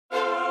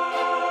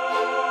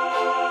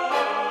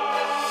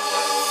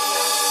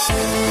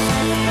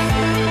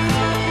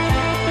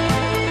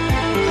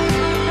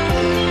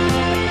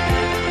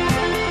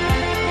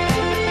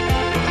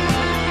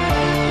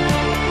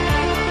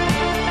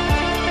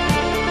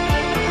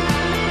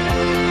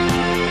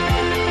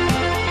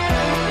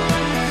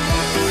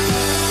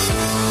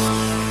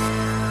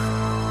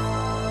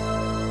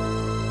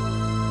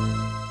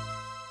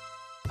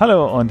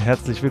Hallo und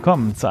herzlich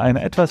willkommen zu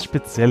einer etwas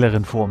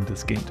spezielleren Form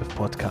des Game Dev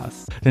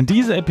Podcasts. Denn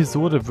diese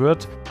Episode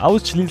wird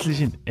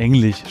ausschließlich in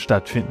Englisch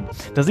stattfinden.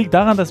 Das liegt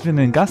daran, dass wir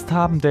einen Gast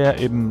haben, der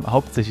eben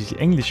hauptsächlich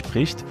Englisch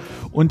spricht.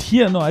 Und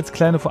hier nur als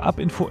kleine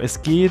Vorabinfo,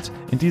 es geht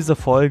in dieser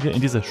Folge, in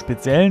dieser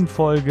speziellen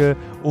Folge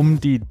um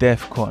die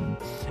DAFCON.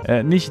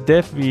 Nicht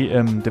Dev wie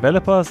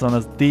Developer,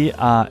 sondern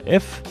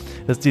DAF,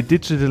 das ist die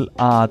Digital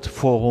Art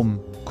Forum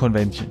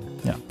Convention.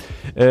 Ja.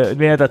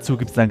 Mehr dazu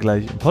gibt es dann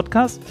gleich im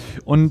Podcast.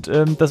 Und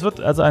das wird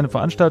also eine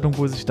Veranstaltung,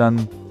 wo sich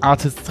dann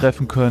Artists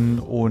treffen können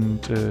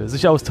und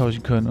sich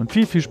austauschen können und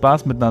viel, viel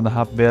Spaß miteinander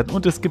haben werden.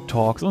 Und es gibt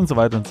Talks und so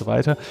weiter und so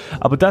weiter.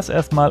 Aber das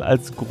erstmal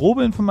als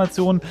grobe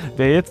Information.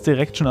 Wer jetzt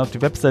direkt schon auf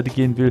die Webseite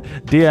gehen will,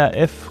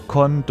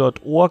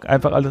 DAFCon.org,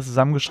 einfach alles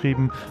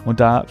zusammengeschrieben.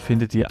 Und da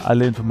findet ihr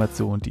alle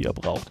Informationen, die ihr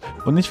braucht.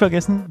 Und nicht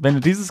vergessen, wenn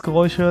ihr dieses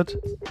Geräusch hört,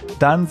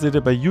 dann seht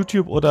ihr bei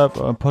YouTube oder auf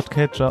eurem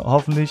Podcatcher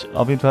hoffentlich,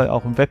 auf jeden Fall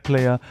auch im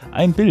Webplayer,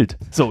 ein Bild.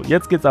 So,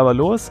 jetzt geht's aber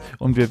los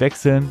und wir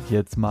wechseln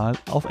jetzt mal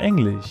auf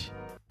Englisch.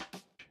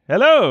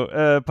 Hello,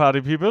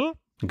 party people.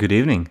 Good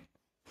evening.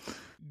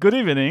 Good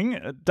evening.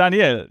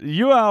 Danijel,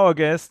 you are our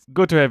guest.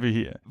 Good to have you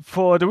here.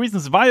 For the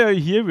reasons why you're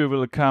here, we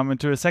will come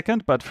into a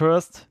second. But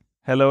first,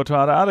 hello to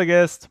our other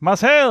guest,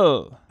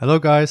 Marcel. Hello,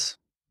 guys.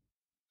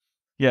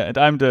 Yeah, and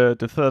I'm the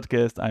third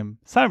guest. I'm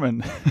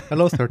Simon.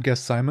 Hello, third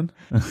guest, Simon.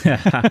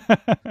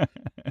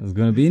 It's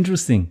going to be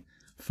interesting.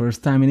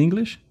 First time in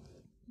English?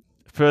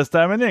 First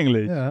time in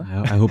English.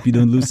 Yeah. I hope you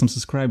don't lose some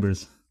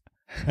subscribers.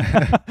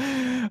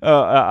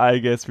 I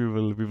guess we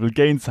will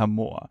gain some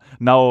more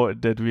now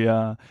that we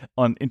are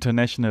on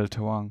international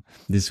terrain.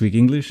 This week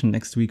English,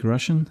 next week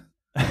Russian.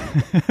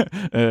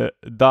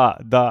 Da.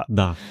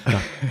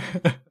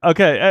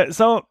 Okay,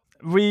 so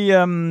we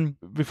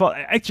before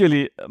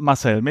actually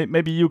Marcel,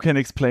 maybe you can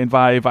explain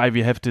why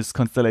we have this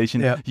constellation.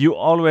 Yeah. You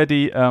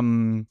already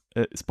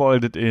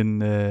spoiled it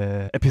in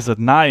episode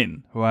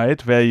 9,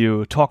 right, where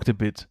you talked a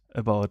bit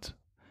about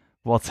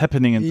what's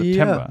happening in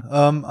September.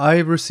 Yeah, I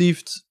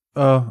received,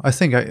 I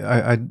think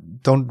I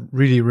don't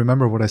really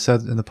remember what I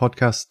said in the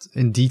podcast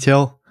in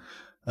detail,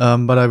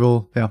 but I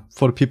will,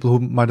 for the people who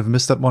might have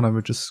missed that one, I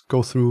will just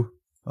go through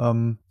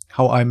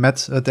how I met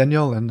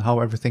Danijel and how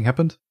everything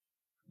happened.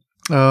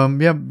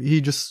 He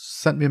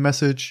just sent me a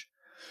message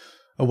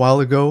a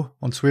while ago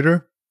on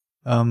Twitter,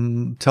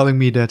 telling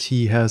me that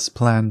he has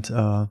planned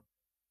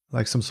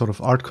like some sort of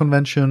art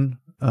convention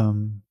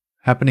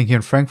happening here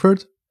in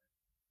Frankfurt.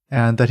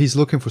 And that he's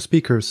looking for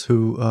speakers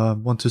who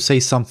want to say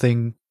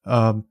something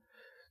to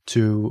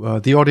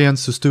the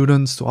audience, to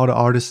students, to other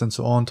artists, and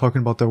so on,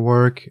 talking about their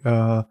work,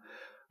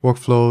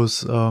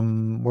 workflows,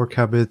 work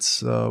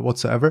habits,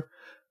 whatsoever.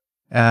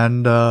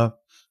 And I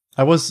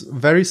was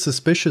very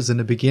suspicious in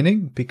the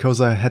beginning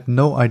because I had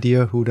no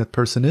idea who that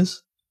person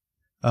is,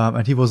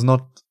 and he was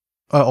not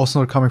also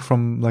not coming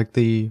from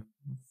the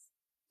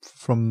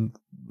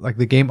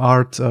game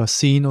art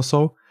scene or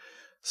so.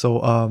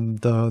 So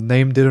the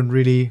name didn't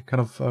really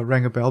kind of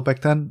rang a bell back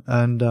then,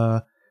 and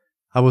I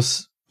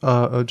was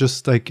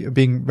just like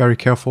being very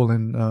careful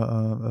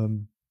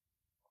and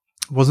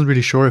wasn't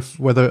really sure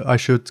whether I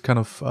should kind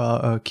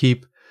of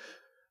keep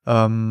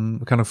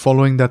kind of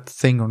following that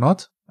thing or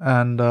not.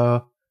 And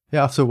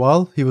after a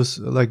while, he was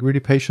like really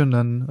patient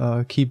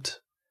and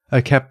kept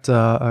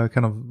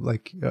kind of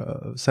like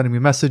sending me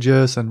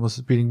messages and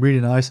was being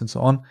really nice and so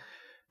on.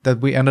 That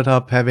we ended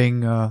up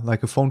having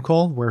like a phone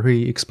call where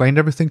he explained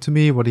everything to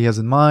me, what he has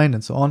in mind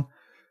and so on.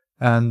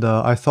 And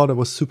I thought it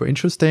was super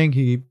interesting.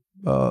 He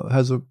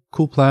has a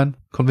cool plan,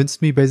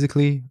 convinced me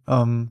basically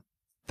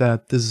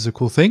that this is a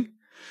cool thing.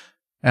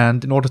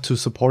 And in order to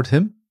support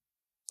him,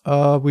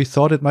 we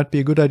thought it might be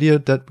a good idea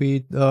that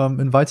we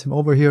invite him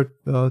over here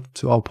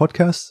to our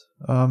podcast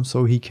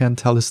so he can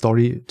tell his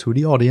story to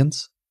the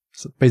audience.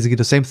 So basically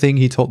the same thing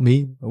he told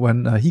me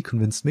when he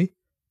convinced me.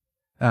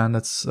 And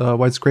that's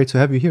why it's great to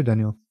have you here,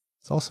 Danijel.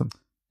 It's awesome.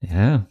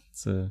 Yeah,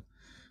 it's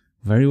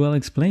very well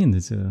explained.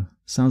 It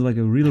sounds like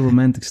a really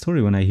romantic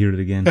story when I hear it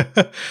again.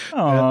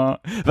 Oh,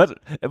 but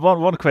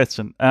one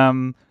question.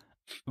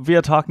 We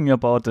are talking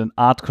about an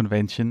art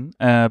convention,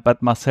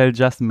 but Marcel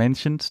just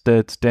mentioned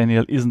that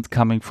Danijel isn't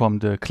coming from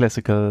the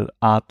classical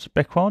art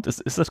background.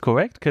 Is that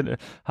correct?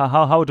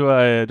 How do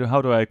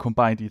I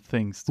combine these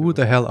things? Who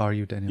the hell are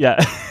you, Danijel? Yeah.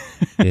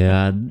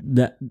 Yeah,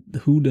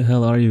 who the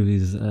hell are you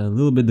is a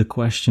little bit the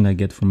question I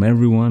get from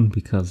everyone,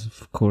 because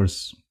of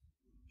course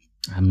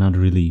I'm not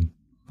really,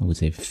 I would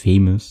say,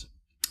 famous,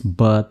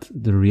 but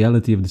the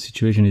reality of the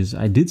situation is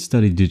I did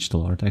study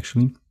digital art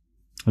actually.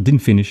 I didn't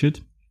finish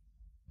it,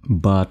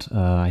 but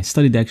I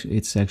studied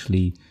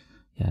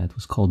it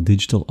was called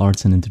Digital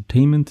Arts and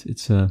Entertainment.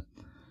 It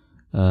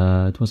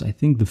was, I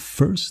think, the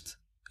first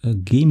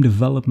game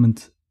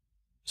development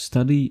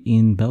study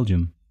in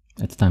Belgium.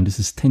 At the time, this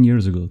is 10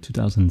 years ago,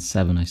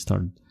 2007 I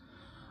started.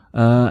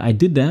 I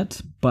did that,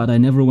 but I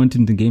never went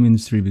into the game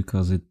industry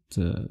because I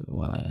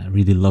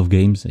really love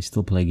games. I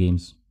still play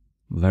games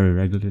very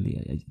regularly.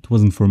 It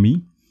wasn't for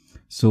me.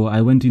 So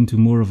I went into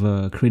more of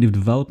a creative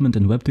development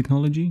and web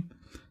technology.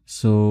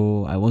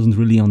 So I wasn't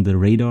really on the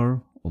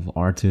radar of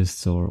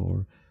artists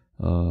or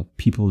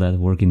people that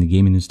work in the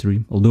game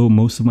industry. Although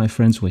most of my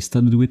friends who I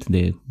studied with,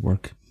 they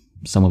work,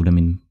 some of them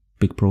in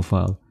big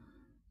profile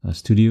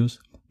studios.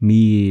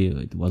 Me,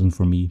 it wasn't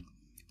for me.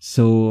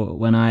 So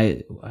when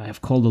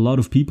I've called a lot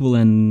of people,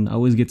 and I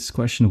always get this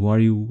question, who are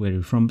you, where are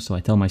you from? So I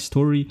tell my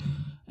story,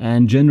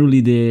 and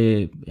generally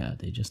they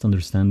just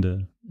understand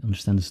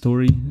the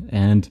story.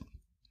 And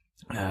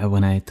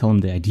when I tell them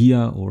the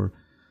idea or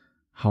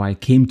how I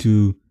came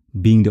to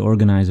being the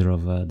organizer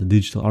of the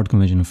digital art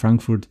convention in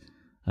Frankfurt,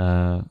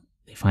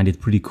 they find it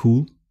pretty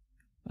cool.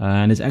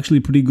 And it's actually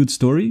a pretty good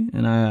story,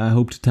 and I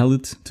hope to tell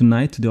it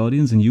tonight to the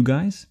audience and you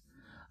guys.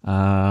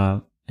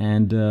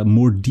 And a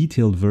more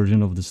detailed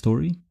version of the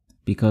story,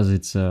 because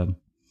it's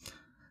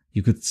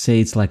you could say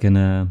it's like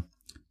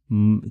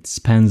it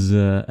spans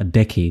a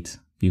decade,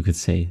 you could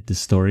say, this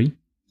story,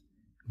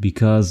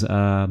 because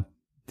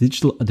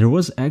there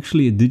was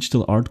actually a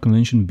digital art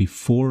convention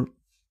before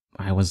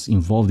I was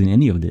involved in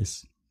any of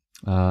this,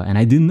 and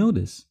I didn't know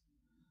this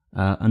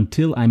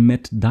until I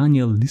met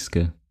Danijel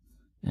Quijote.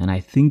 And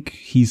I think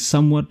he's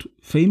somewhat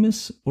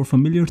famous or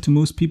familiar to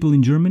most people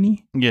in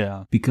Germany.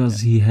 Yeah. Because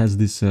he has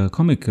this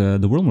comic,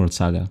 The World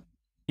Saga.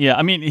 Yeah,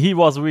 I mean, he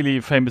was really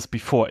famous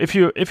before. If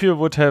you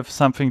would have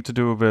something to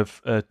do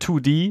with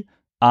 2D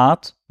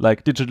art,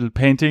 like digital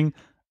painting,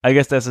 I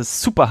guess there's a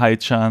super high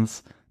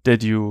chance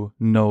that you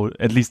know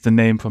at least the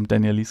name from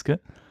Danijel Quijote.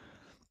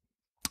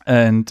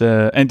 And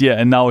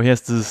now he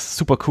has this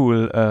super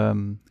cool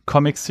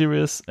comic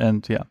series,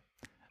 and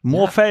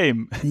more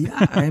fame.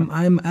 Yeah,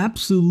 I'm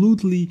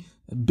absolutely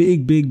a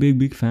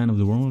big fan of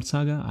the World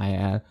Saga.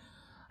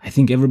 I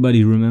think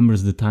everybody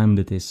remembers the time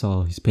that they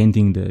saw his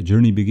painting The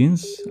Journey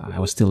Begins. I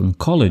was still in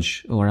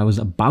college, or I was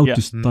about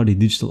to study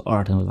digital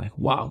art, and I was like,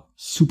 wow,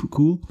 super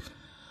cool.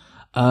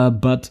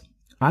 But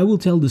I will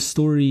tell the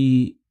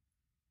story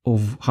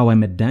of how I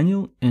met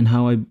Danijel and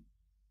how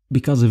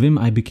because of him,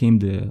 I became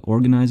the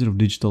organizer of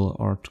Digital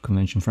Art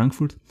Convention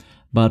Frankfurt.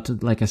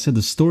 But like I said,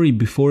 the story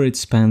before it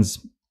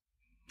spans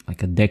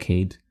like a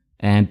decade,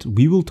 and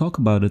we will talk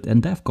about it at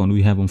DAFCON.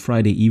 We have on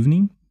Friday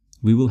evening,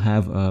 we will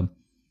have a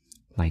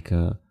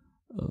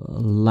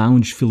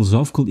lounge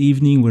philosophical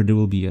evening where there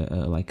will be a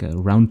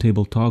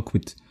roundtable talk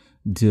with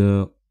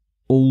the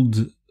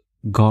old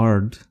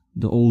guard,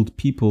 the old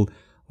people,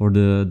 or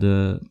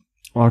the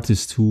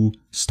artists who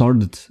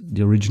started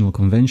the original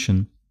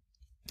convention,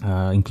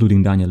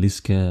 including Danijel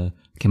Quijote,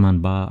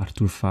 Keman Ba,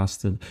 Arthur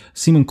Fast,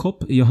 Simon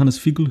Kopp, Johannes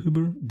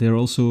Figelhuber. They're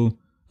also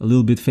a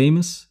little bit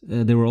famous.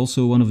 They were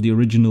also one of the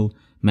original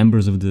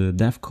members of the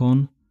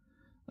DAFCON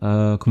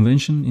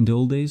convention in the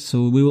old days.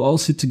 So we will all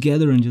sit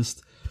together and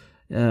just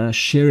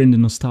share in the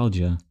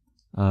nostalgia.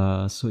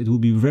 So it will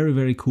be very,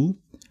 very cool.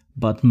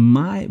 But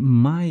my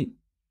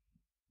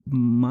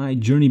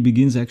journey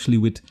begins actually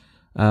with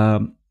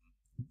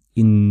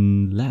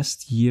in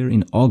last year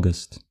in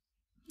August.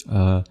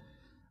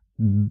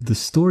 The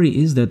story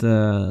is that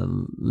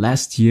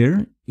last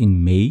year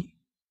in May,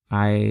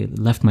 I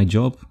left my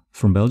job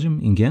from Belgium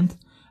in Ghent,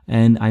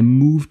 and I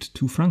moved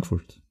to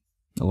Frankfurt,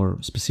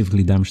 or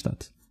specifically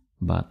Darmstadt.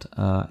 But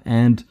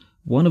and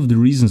one of the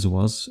reasons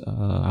was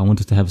I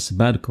wanted to have a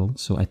sabbatical,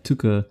 so I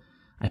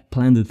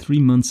planned a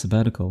 3-month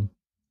sabbatical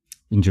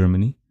in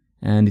Germany,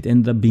 and it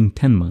ended up being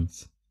 10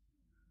 months,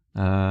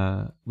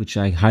 which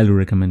I highly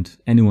recommend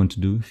anyone to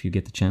do if you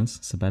get the chance.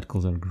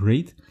 Sabbaticals are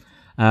great.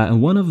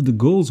 And one of the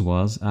goals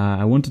was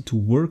I wanted to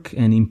work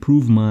and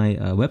improve my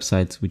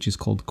website, which is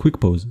called Quick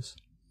Poses.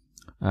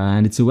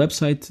 And it's a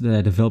website that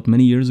I developed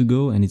many years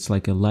ago, and it's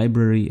like a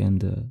library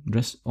and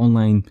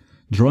online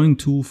drawing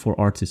tool for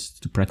artists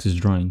to practice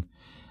drawing,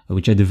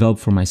 which I developed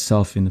for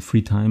myself in the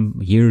free time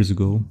years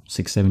ago,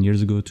 6-7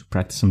 years ago, to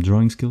practice some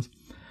drawing skills.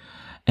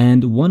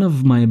 And one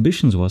of my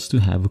ambitions was to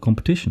have a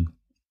competition.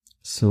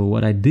 So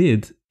what I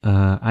did,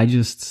 I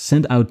just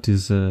sent out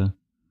this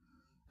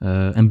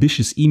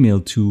ambitious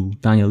email to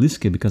Danijel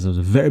Quijote, because I was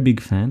a very big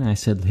fan. I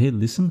said, hey,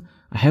 listen,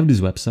 I have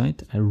this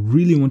website. I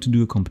really want to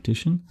do a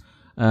competition.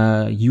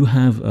 You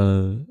have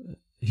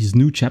his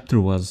new chapter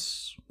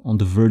was on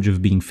the verge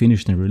of being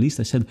finished and released.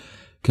 I said,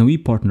 can we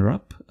partner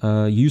up?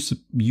 You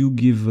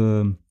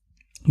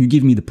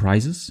give me the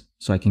prizes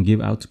so I can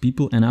give out to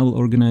people, and I will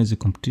organize a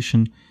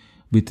competition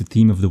with the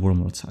theme of the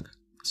World Saga.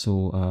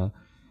 So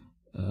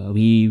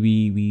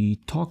we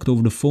talked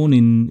over the phone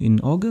in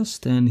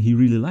August, and he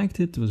really liked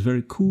it. It was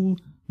very cool.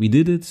 We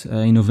did it.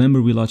 In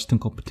November, we launched a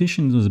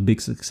competition. It was a big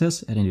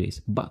success.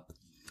 Anyways, but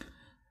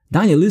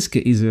Danijel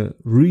Quijote is a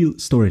real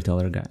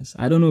storyteller, guys.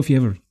 I don't know if you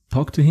ever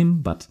talked to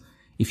him, but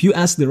if you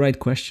ask the right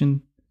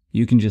question,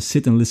 you can just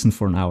sit and listen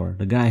for an hour.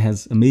 The guy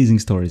has amazing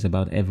stories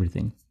about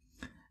everything.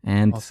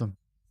 And awesome.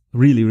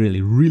 Really,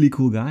 really, really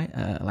cool guy.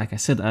 Like I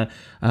said,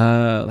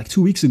 like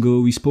 2 weeks ago,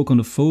 we spoke on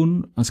the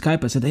phone, on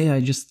Skype. I said, hey, I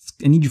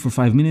need you for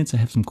 5 minutes. I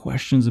have some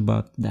questions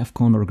about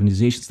DAFCON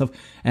organization stuff.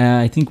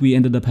 I think we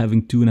ended up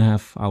having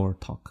 2.5-hour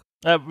talk.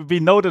 We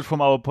noted from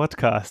our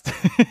podcast.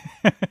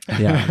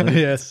 Yeah.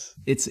 Yes.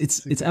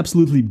 It's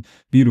absolutely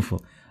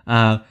beautiful.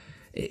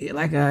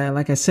 Like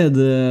I said,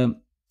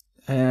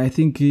 I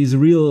think he's a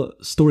real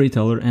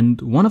storyteller.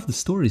 And one of the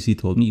stories he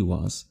told me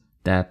was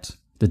that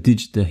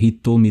he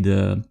told me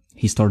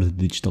he started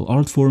the digital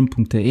art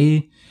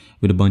forum.de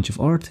with a bunch of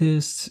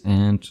artists,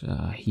 and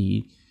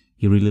he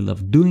really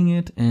loved doing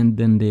it. And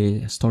then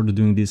they started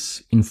doing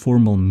this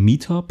informal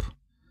meetup,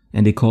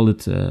 and they called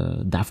it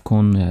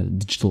DAFCON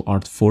Digital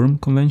Art Forum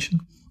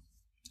Convention.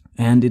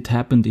 And it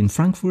happened in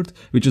Frankfurt,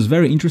 which was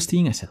very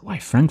interesting. I said, why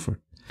Frankfurt?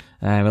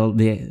 Well,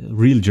 the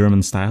real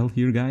German style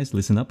here, guys,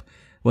 listen up.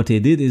 What they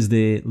did is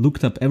they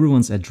looked up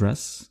everyone's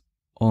address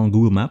on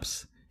Google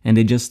Maps, and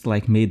they just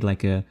made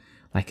like a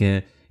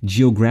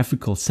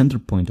geographical center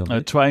point of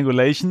it.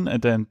 Triangulation,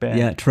 and then bam.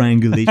 Yeah,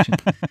 triangulation.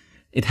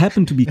 It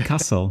happened to be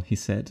Kassel, he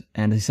said.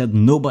 And he said,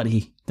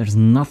 there's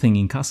nothing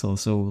in Kassel.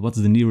 So what's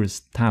the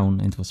nearest town?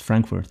 And it was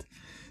Frankfurt.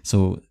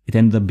 So it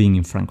ended up being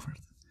in Frankfurt.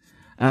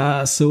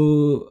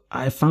 So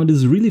I found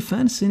this really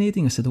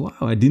fascinating. I said, wow,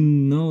 I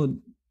didn't know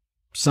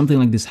something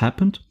like this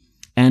happened.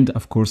 And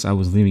of course, I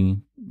was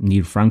living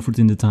near Frankfurt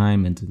in the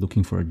time and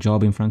looking for a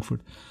job in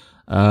Frankfurt.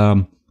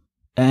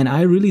 And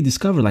I really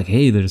discovered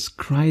hey, there's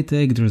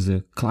Crytek, there's a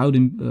Cloud,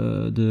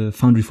 the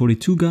Foundry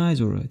 42 guys,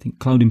 or I think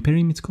Cloud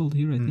Imperium it's called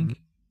here, I think.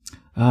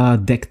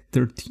 Deck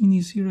 13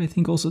 is here, I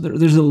think also.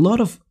 There's a lot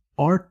of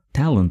art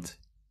talent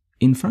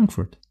in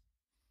Frankfurt.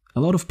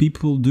 A lot of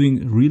people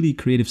doing really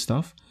creative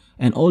stuff.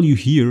 And all you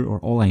hear, or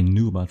all I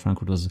knew about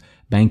Frankfurt was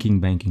banking,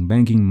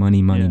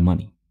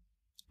 money.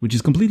 Which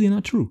is completely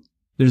not true.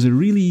 There's a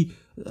really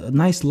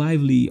nice,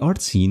 lively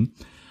art scene.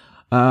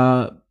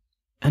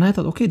 And I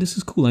thought, okay, this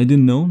is cool. I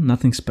didn't know,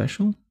 nothing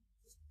special.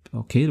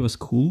 Okay, it was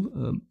cool.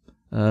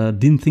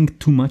 Didn't think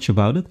too much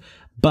about it.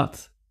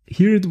 But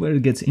here's where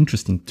it gets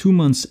interesting. 2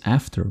 months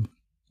after,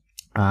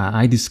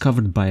 I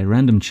discovered by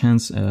random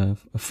chance a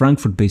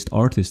Frankfurt-based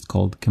artist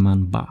called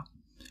Keman Ba,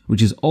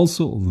 which is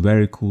also a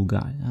very cool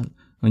guy.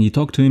 When you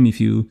talk to him, if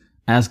you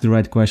ask the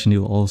right question,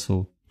 he'll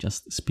also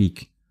just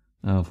speak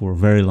for a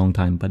very long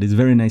time. But it's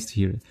very nice to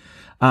hear it.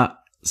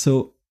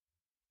 So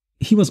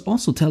he was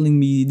also telling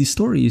me the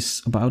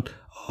stories about,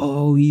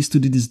 he used to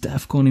do this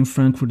DAFCON in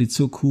Frankfurt. It's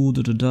so cool.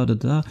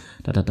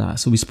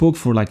 So we spoke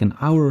for an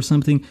hour or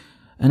something.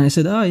 And I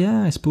said,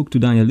 yeah, I spoke to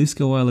Danijel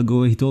Quijote a while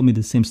ago. He told me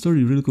the same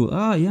story. Really cool.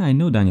 Yeah, I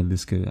know Danijel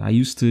Quijote. I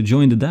used to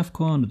join the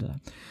DAFCON.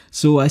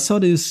 So I saw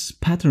this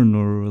pattern,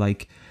 or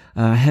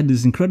I had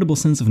this incredible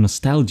sense of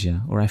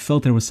nostalgia, or I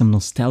felt there was some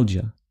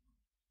nostalgia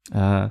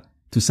to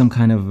some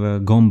kind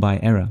of gone by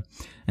era.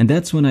 And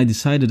that's when I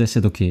decided, I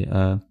said, okay,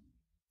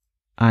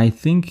 I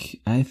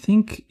think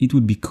it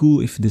would be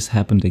cool if this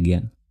happened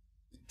again.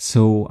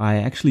 So I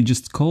actually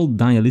just called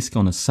Danijel Quijote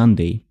on a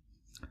Sunday,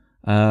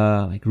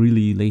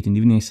 really late in the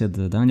evening. I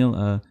said,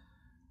 Daniel,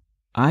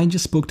 I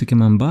just spoke to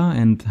Keman Ba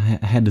and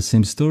I had the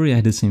same story, I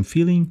had the same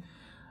feeling.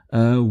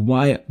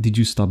 Why did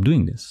you stop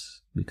doing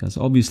this? Because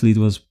obviously it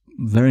was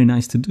very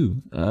nice to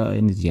do.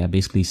 And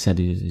basically said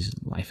his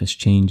life has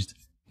changed.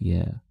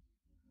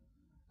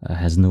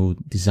 Has no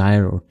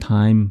desire or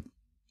time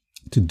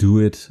to do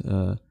it.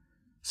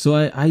 So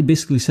I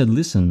basically said,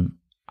 listen,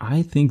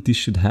 I think this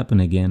should happen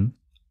again,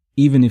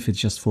 even if it's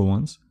just for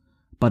once.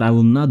 But I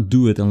will not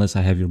do it unless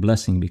I have your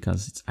blessing,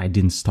 because I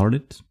didn't start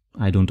it.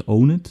 I don't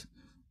own it.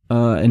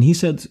 And he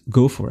said,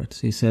 go for it.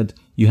 He said,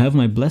 you have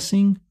my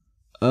blessing.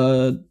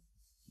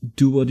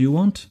 Do what you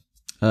want.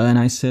 And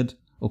I said,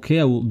 okay,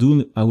 I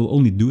will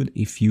only do it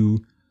if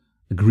you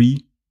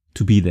agree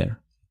to be there.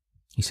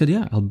 He said,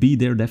 yeah, I'll be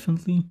there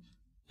definitely.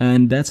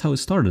 And that's how it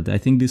started. I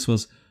think this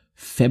was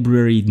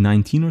February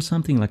 19 or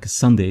something, like a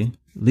Sunday,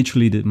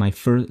 literally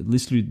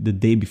the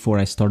day before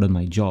I started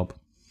my job.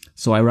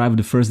 So I arrived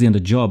the first day on the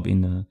job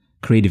in a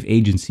creative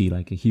agency,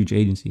 like a huge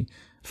agency.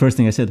 First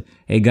thing I said,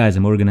 hey guys,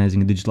 I'm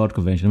organizing a digital art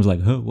convention. I was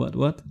like, huh,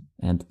 what?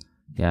 And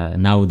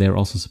now they're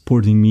also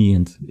supporting me,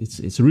 and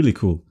it's really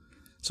cool.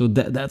 So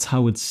that's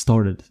how it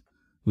started,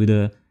 with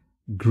a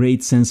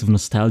great sense of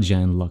nostalgia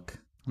and luck.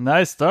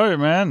 Nice story,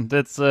 man.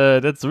 That's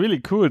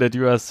really cool that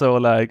you are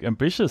so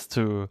ambitious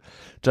to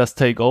just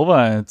take over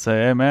and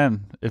say, hey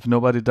man, if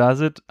nobody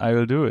does it, I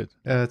will do it.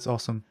 Yeah, it's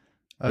awesome.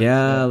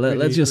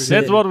 Let's just say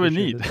that's what we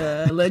need.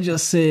 Let's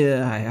just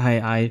say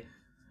I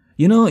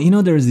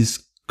there's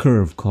this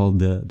curve called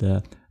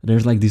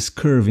there's this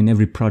curve in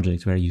every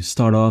project where you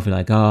start off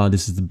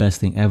this is the best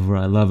thing ever,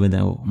 I love it,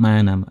 oh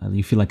man,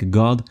 you feel like a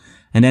god,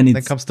 and then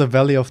comes the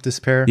valley of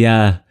despair.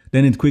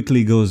 Then it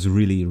quickly goes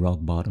really rock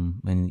bottom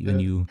when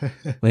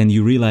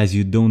you realize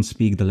you don't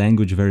speak the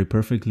language very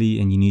perfectly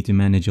and you need to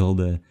manage all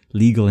the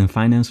legal and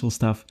financial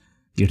stuff.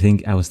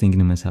 I was thinking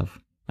to myself,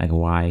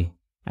 why?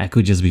 I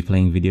could just be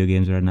playing video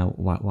games right now.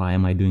 Why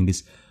am I doing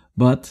this?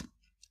 But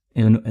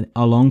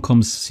along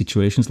comes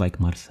situations like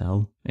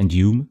Marcel and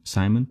you,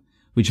 Simon,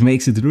 which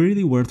makes it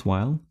really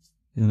worthwhile,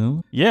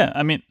 Yeah,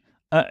 I mean,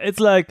 it's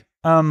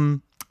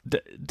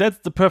that's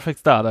the perfect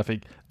start, I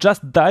think.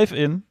 Just dive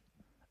in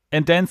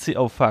and then see,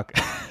 oh fuck,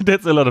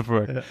 that's a lot of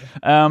work.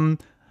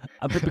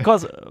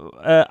 Because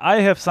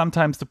I have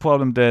sometimes the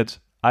problem that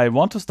I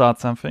want to start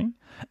something,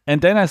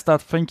 and then I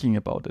start thinking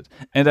about it.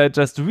 And I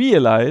just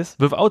realize,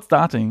 without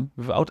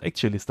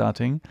actually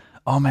starting,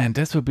 oh man,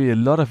 this would be a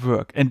lot of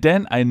work. And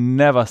then I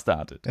never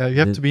started. You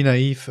have to be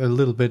naive a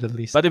little bit at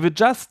least. But if you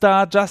just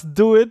start, just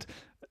do it.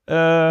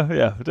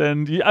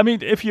 Then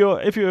if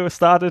you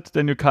start it,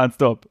 then you can't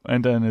stop,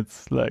 and then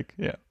it's like,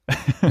 yeah.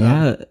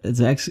 Yeah,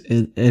 it's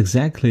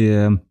exactly.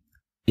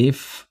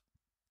 If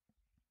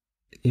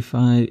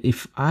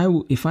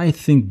I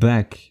think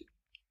back,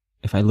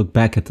 if I look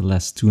back at the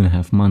last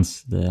 2.5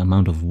 months, the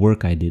amount of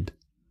work I did,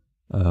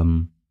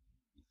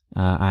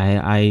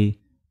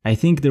 I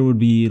think there would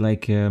be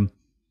like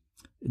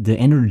the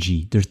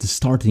energy. There's the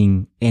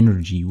starting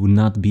energy would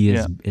not be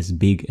as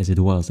big as it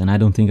was, and I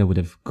don't think I would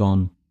have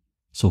gone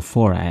so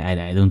far.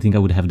 I don't think I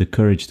would have the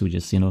courage to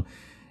just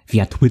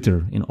via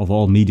Twitter of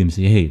all mediums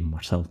say, hey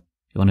Marcel,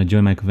 you want to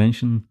join my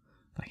convention?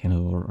 Like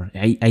or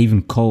I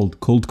even cold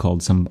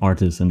called some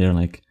artists, and they're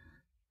like,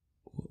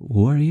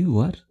 who are you?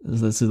 What?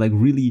 That's like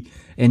really,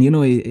 and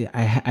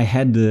I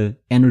had the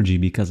energy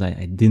because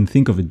I didn't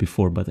think of it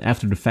before, but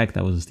after the fact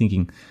I was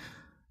thinking,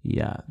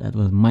 yeah, that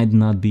might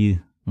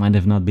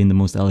have not been the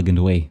most elegant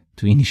way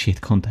to initiate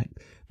contact.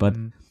 But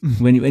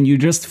when you're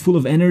just full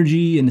of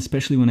energy, and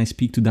especially when I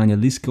speak to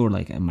Danijel Quijote or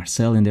like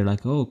Marcel, and they're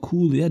like, oh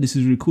cool, yeah, this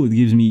is really cool, it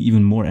gives me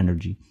even more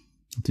energy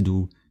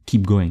to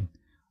keep going.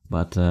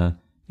 But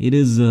it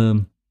is,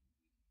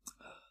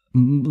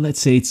 let's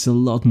say it's a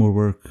lot more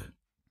work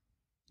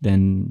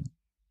than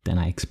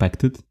I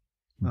expected,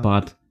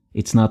 but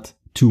it's not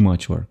too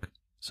much work,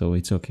 so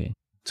it's okay.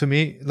 To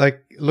me,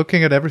 like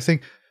looking at everything,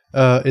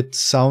 it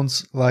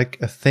sounds like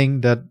a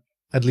thing that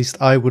at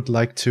least I would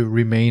like to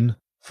remain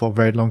for a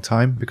very long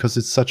time, because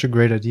it's such a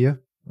great idea.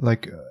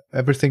 Like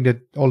everything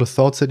all the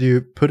thoughts that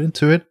you put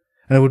into it,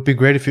 and it would be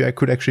great if I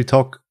could actually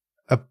talk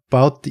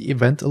about the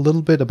event a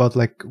little bit, about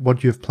like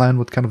what you have planned,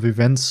 what kind of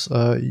events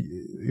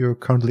you're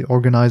currently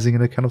organizing,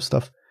 and that kind of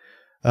stuff.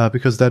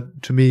 Because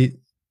that to me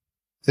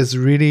is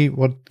really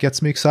what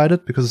gets me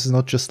excited, because it's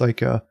not just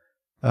like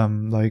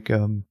like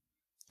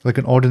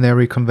an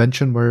ordinary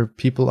convention where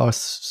people are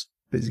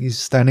basically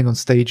standing on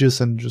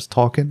stages and just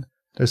talking.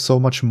 There's so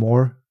much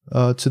more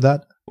to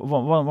that.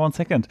 One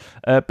second.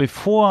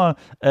 Before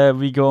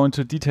we go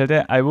into detail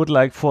there, I would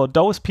like, for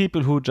those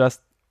people who just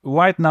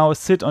right now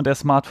sit on their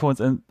smartphones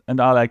and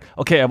are like,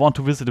 okay, I want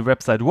to visit the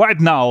website right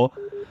now.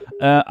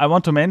 I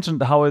want to mention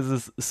how it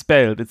is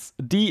spelled. It's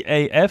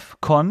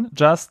DAFCON,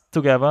 just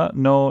together,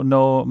 no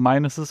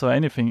minuses or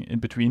anything in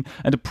between.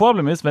 And the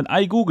problem is, when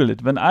I Google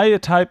it, when I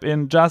type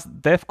in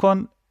just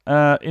DAFCON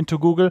into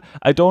Google,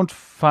 I don't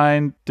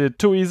find it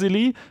too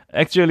easily.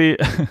 Actually,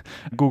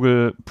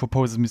 Google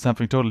proposes me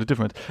something totally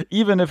different.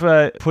 Even if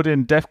I put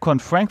in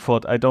DAFCON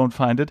Frankfurt, I don't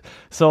find it.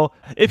 So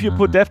if you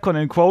put DAFCON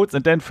in quotes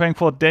and then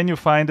Frankfurt, then you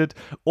find it.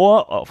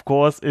 Or, of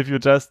course, if you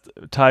just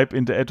type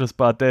in the address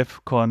bar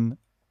DAFCON.org.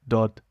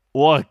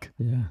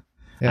 Yeah,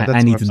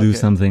 I need to do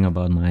something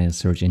about my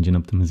search engine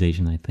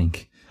optimization, I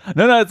think.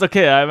 No, it's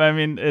okay. I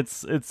mean,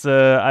 it's.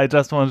 I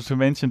just wanted to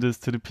mention this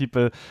to the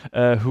people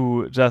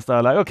who just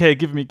are like, okay,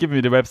 give me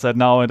the website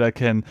now, and I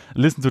can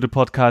listen to the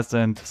podcast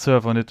and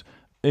surf on it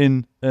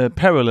in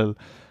parallel.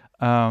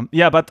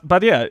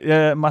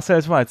 Marcel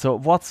is right. So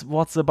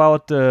what's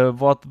about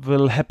what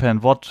will happen?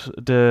 What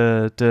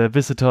the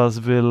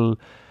visitors will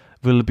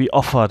be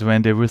offered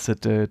when they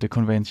visit the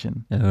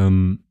convention?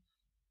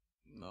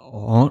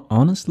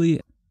 Honestly,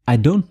 I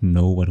don't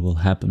know what will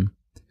happen,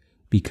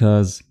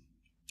 because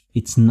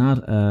it's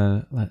not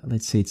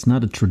it's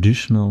not a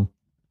traditional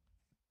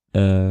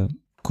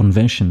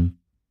convention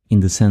in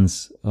the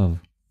sense of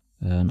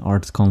an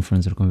arts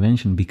conference or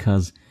convention,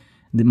 because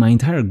my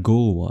entire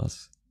goal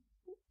was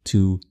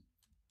to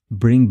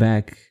bring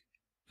back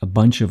a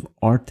bunch of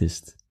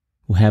artists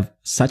who have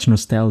such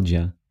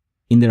nostalgia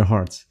in their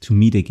hearts to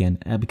meet again.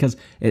 Because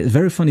a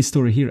very funny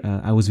story here,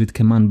 I was with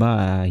Keman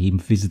Ba, he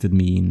visited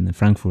me in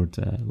Frankfurt,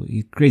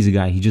 crazy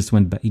guy. He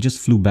just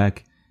flew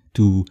back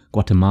to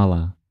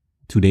Guatemala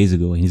 2 days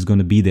ago, and he's going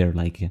to be there,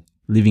 like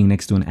living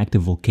next to an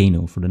active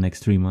volcano for the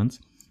next 3 months,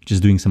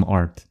 just doing some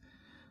art,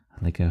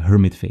 like a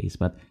hermit phase.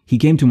 But he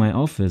came to my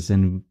office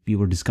and we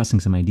were discussing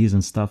some ideas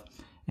and stuff,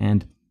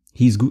 and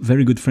he's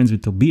very good friends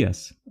with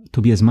Tobias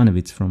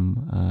Manowitz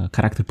from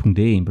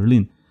Charakter.de in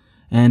Berlin.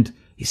 And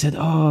he said,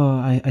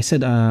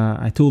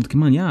 I told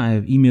Keman,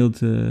 I've emailed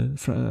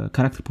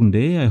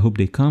Charakter.de, I hope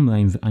they come. I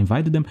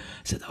invited them.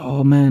 I said,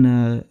 oh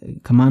man,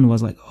 Keman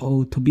was like,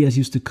 oh, Tobias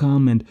used to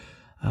come, and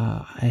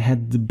I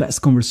had the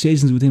best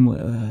conversations with him.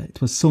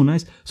 It was so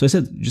nice. So I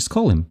said, just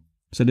call him.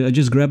 So I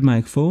just grabbed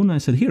my phone. I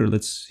said, hear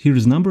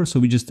his number. So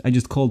I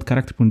just called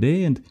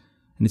Charakter.de, and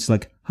it's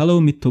like,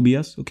 hello, meet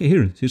Tobias. Okay,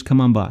 here's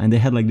Keman Ba. And they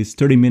had like this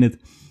 30-minute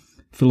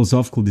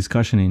philosophical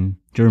discussion in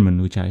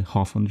German, which I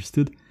half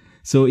understood.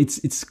 So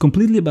it's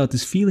completely about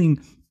this feeling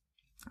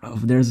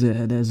of there's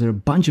a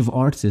bunch of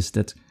artists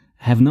that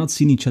have not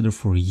seen each other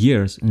for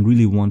years and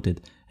really want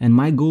it. And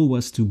my goal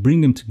was to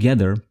bring them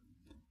together,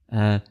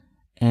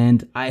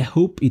 and I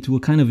hope it will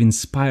kind of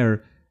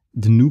inspire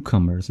the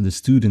newcomers, the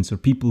students, or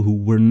people who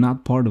were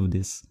not part of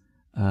this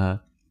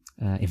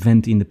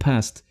event in the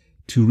past,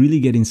 to really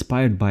get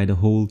inspired by the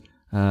whole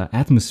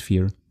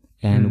atmosphere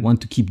and want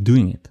to keep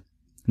doing it.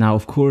 Now,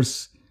 of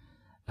course,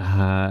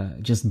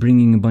 just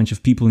bringing a bunch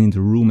of people into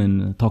a room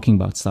and talking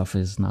about stuff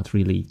is not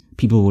really,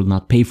 people will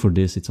not pay for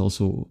this. It's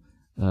also,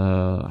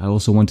 I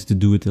also wanted to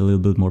do it a little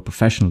bit more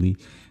professionally.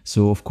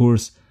 So of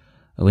course,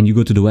 when you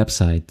go to the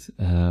website,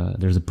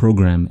 there's a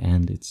program,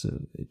 and it's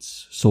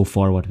so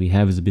far what we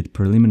have is a bit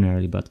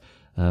preliminary, but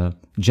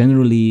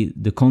generally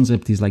the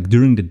concept is like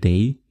during the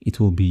day, it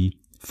will be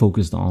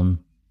focused on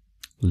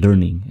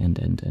learning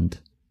and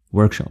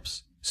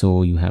workshops.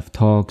 So you have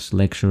talks,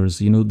 lectures,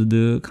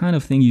 the kind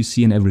of thing you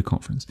see in every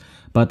conference.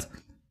 But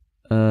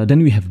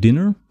then we have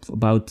dinner for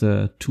about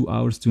 2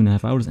 hours,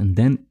 2.5 hours, and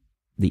then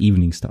the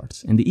evening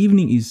starts. And the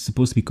evening is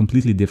supposed to be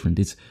completely different.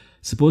 It's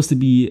supposed to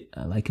be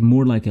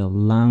more like a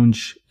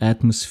lounge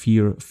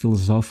atmosphere,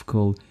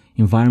 philosophical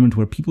environment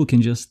where people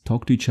can just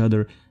talk to each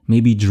other,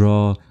 maybe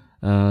draw.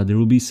 There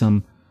will be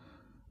some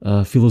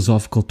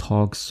philosophical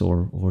talks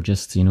or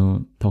just,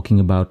 talking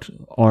about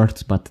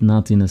art, but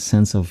not in a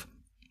sense of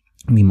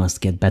we must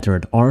get better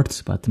at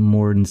art, but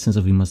more in the sense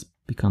of we must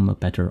become a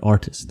better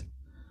artist.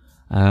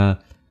 One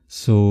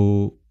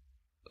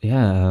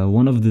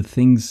of the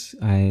things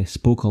I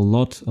spoke a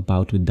lot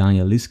about with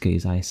Danijel Quijote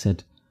is I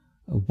said,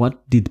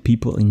 what did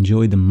people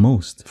enjoy the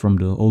most from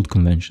the old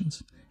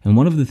conventions? And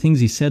one of the things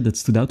he said that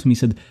stood out to me,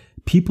 said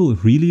people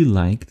really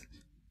liked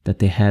that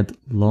they had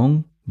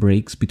long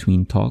breaks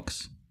between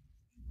talks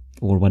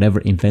or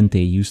whatever event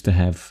they used to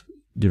have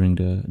during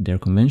their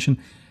convention,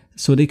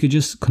 so they could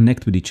just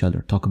connect with each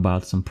other, talk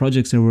about some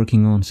projects they're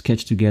working on,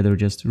 sketch together,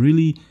 just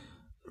really,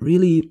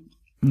 really,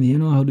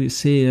 how do you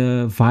say,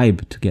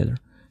 vibe together.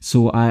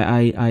 So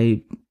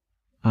I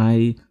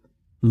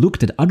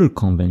looked at other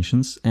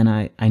conventions, and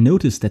I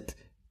noticed that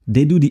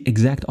they do the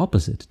exact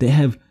opposite. They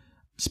have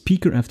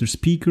speaker after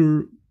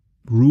speaker,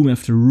 room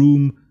after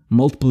room,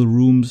 multiple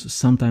rooms,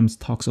 sometimes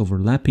talks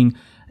overlapping,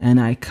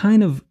 and I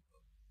kind of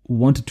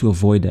wanted to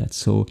avoid that.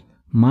 So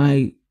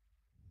my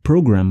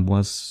program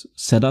was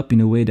set up in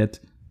a way that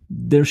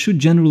there should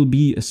generally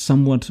be a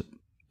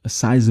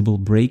sizable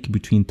break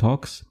between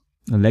talks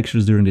and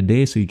lectures during the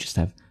day, so you just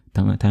have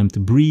time to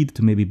breathe,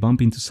 to maybe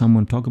bump into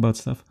someone, talk about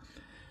stuff.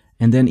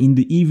 And then in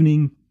the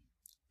evening,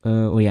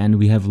 and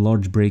we have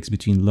large breaks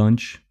between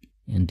lunch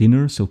and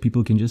dinner, so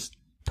people can just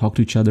talk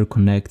to each other,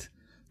 connect,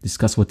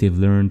 discuss what they've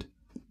learned,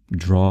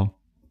 draw,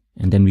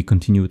 and then we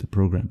continue with the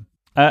program.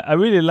 I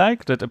really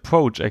like that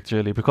approach,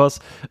 actually, because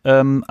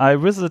I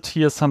visit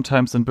here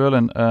sometimes in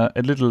Berlin a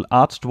little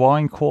art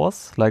drawing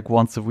course, like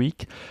once a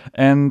week,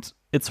 and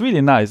it's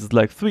really nice. It's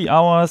like 3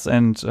 hours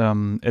and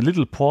a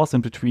little pause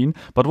in between.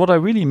 But what I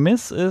really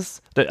miss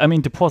is that,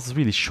 the pause is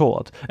really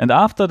short. And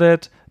after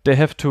that, they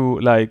have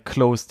to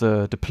close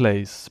the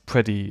place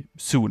pretty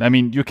soon.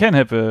 You can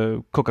have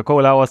a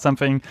Coca-Cola or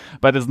something,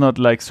 but it's not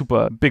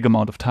super big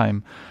amount of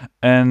time.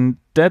 And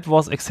that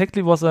was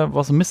exactly what I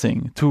was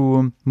missing,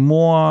 to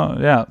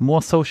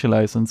more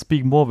socialize and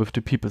speak more with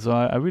the people. So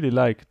I really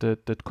like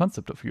that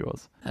concept of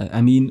yours.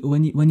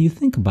 When you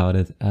think about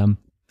it,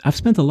 I've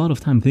spent a lot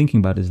of time thinking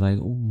about it. It's like,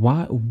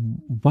 why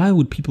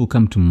would people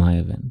come to my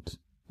event?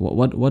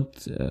 What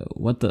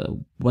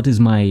is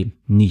my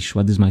niche?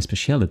 What is my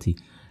specialty?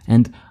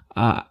 And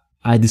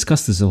I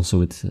discussed this also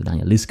with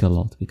Danijel Quijote a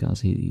lot,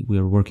 because we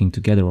are working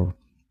together, or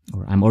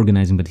I'm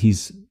organizing, but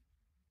he's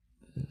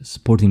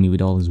supporting me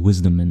with all his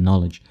wisdom and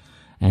knowledge.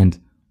 And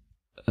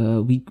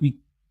we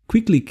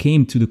quickly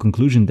came to the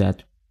conclusion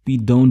that we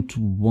don't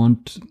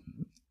want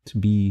to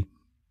be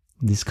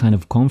this kind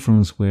of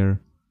conference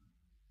where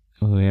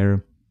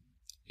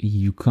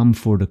you come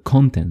for the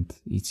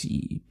content. It's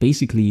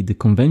basically the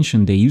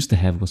convention they used to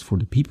have was for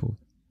the people,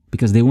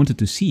 because they wanted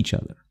to see each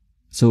other.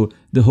 So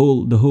the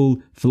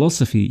whole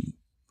philosophy,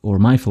 or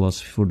my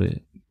philosophy for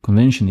the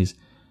convention is,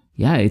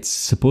 it's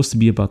supposed to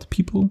be about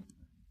people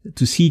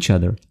to see each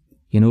other.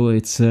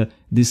 It's we're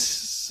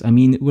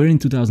in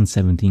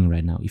 2017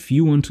 right now. If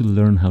you want to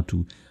learn how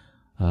to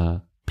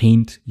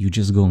paint, you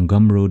just go on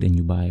Gumroad and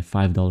you buy a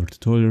 $5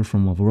 tutorial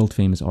from a world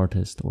famous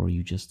artist, or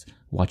you just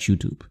watch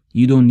YouTube.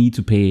 You don't need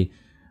to pay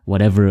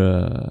whatever,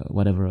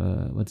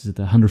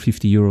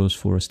 150 euros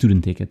for a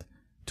student ticket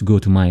to go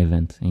to my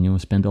event, and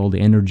spend all the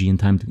energy and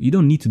time. You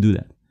don't need to do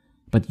that.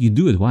 But you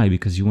do it. Why?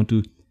 Because you want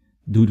to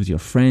do it with your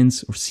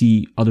friends, or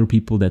see other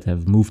people that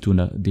have moved to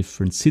a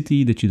different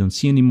city that you don't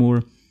see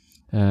anymore.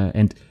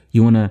 And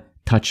you want to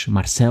touch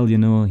Marcel,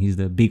 he's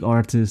the big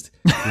artist.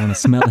 You want to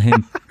smell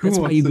him. That's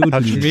why you go to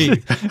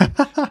me.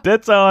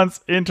 That sounds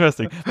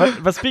interesting.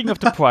 But speaking of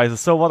the prices,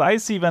 so what I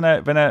see when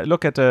I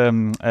look at a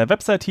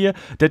website here,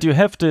 that you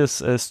have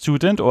this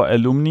student or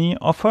alumni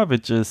offer,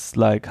 which is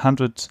like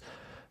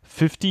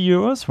 150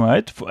 euros,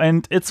 right?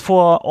 And it's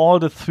for all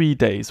the 3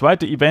 days, right?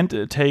 The event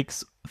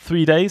takes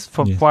 3 days,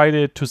 from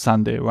Friday to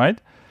Sunday, right?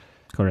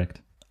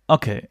 Correct.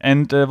 Okay,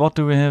 and what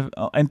do we have?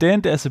 And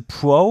then there's a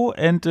pro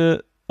and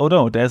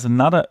there's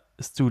another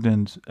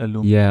student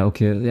alumni. Yeah,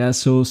 okay. Yeah,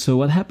 so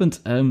what happened?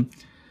 A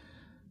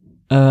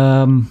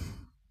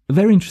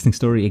very interesting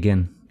story.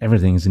 Again,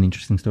 everything is an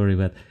interesting story,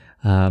 but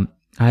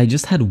I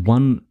just had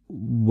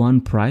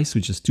one price,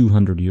 which is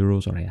 200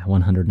 euros, or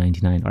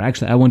 199. Or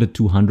actually, I wanted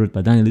 200,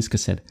 but Danijel Quijote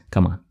said,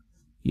 come on,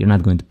 you're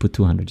not going to put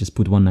 200, just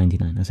put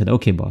 199. I said,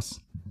 okay, boss,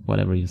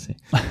 whatever you say.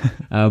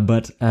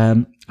 But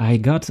I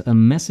got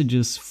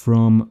messages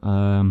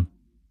from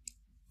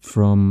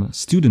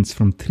students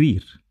from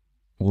Trier,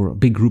 or a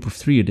big group of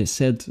Trier. They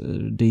said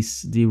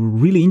they were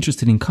really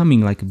interested in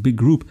coming, like a big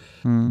group,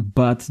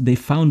 but they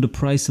found the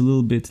price a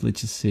little bit,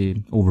 let's just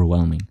say,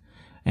 overwhelming.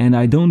 And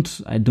I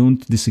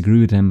don't disagree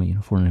with them. You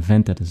know, for an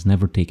event that has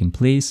never taken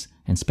place,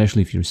 and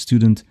especially if you're a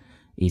student,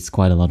 it's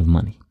quite a lot of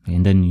money.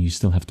 And then you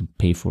still have to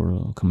pay for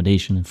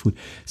accommodation and food.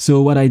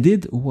 So what I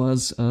did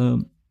was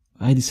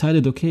I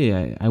decided,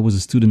 okay, I was a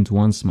student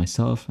once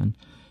myself, and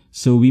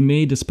so we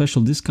made a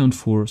special discount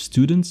for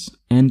students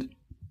and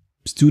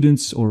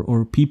students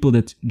or people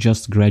that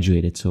just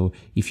graduated. So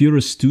if you're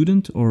a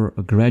student or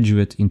a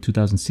graduate in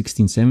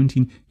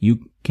 2016-17,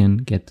 you can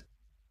get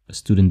a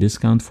student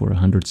discount for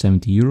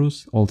 170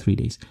 euros all 3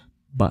 days.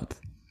 But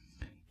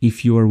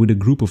if you are with a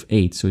group of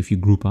 8, so if you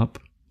group up,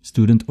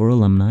 student or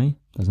alumni,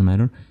 doesn't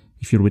matter.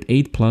 If you're with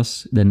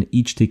 8+, then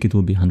each ticket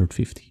will be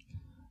 150.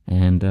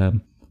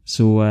 And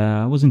so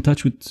I was in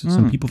touch with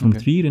some people from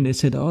Trier, and they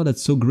said, "Oh,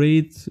 that's so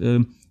great."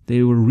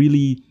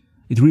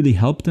 It really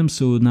helped them.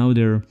 So now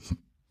they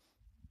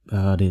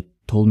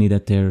told me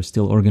that they're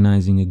still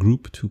organizing a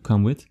group to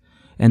come with.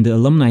 And the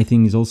alumni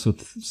thing is also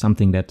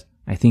something that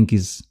I think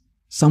is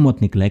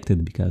somewhat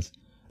neglected, because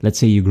let's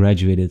say you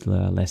graduated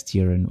last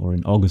year or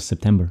in August,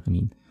 September. I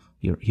mean,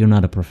 you're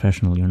not a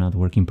professional. You're not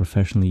working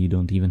professionally. You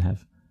don't even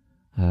have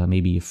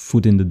maybe a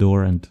foot in the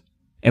door, and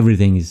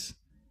everything is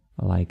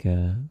like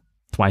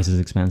twice as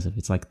expensive.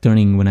 It's like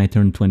when I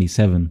turned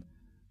 27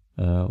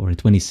 or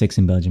 26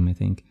 in Belgium, I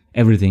think.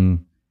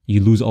 Everything,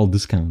 you lose all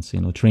discounts,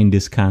 train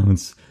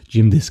discounts,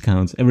 gym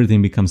discounts,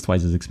 everything becomes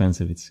twice as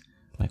expensive. It's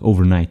like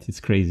overnight. It's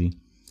crazy.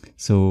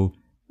 So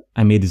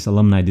I made this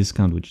alumni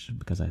discount,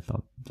 because I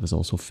thought it was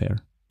also fair.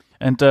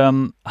 And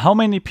how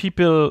many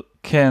people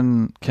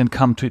can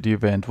come to the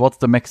event? What's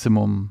the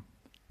maximum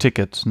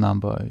ticket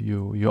number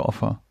you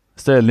offer?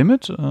 Is there a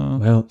limit?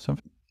 Well,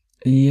 something?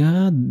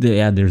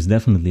 There's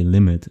definitely a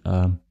limit.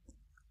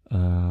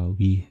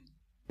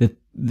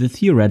 The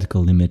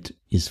theoretical limit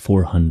is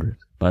 400,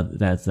 but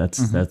that's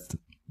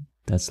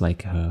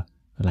like a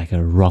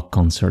rock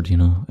concert,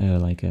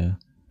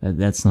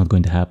 that's not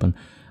going to happen.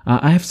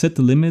 I have set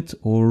the limit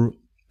or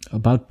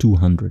about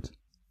 200.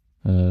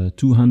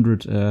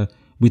 200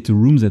 with the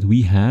rooms that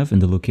we have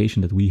and the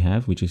location that we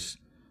have, which is,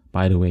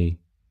 by the way,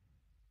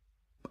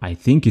 I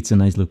think it's a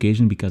nice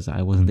location because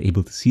I wasn't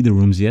able to see the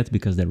rooms yet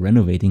because they're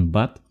renovating,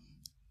 but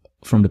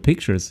from the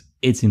pictures,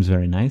 it seems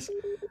very nice.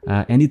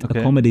 And it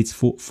accommodates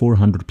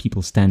 400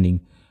 people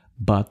standing.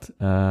 But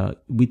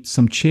with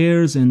some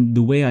chairs and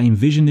the way I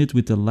envision it,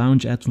 with the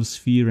lounge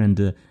atmosphere and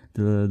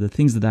the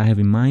things that I have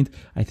in mind,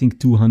 I think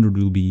 200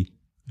 will be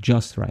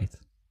just right.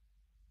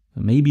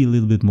 Maybe a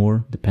little bit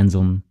more, depends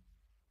on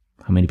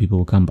how many people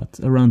will come, but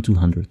around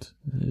 200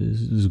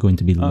 is going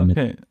to be the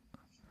limit.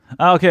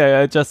 Okay,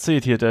 I just see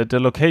it here. The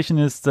location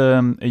is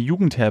the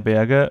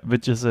Jugendherberge,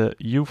 which is a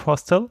youth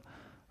hostel,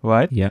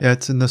 right? Yeah,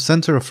 it's in the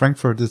center of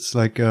Frankfurt. It's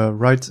like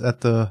right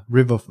at the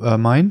river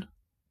Main,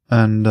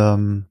 and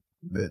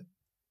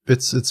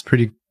it's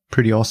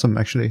pretty awesome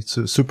actually.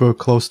 It's super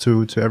close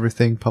to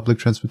everything, public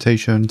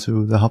transportation,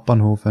 to the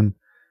Hauptbahnhof, and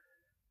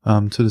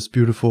to this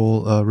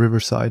beautiful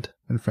riverside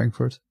in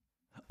Frankfurt.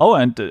 Oh,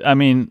 and I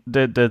mean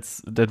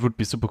that would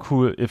be super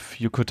cool if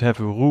you could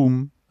have a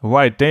room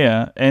right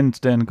there and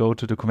then go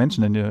to the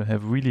convention and you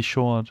have really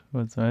short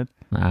ones, right?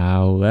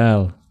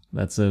 Well,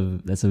 that's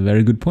a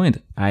very good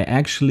point. I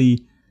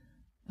actually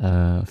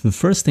the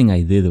first thing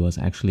I did was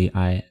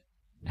I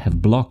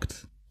have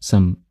blocked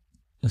some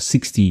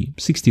 60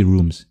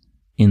 rooms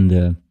in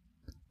the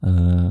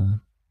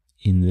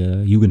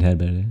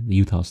Jugendherberge, the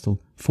youth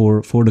hostel,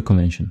 for the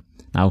convention.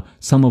 Now,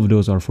 some of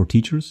those are for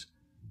teachers,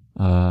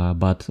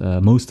 but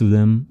most of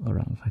them,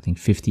 around I think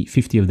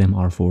 50 of them,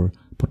 are for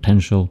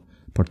potential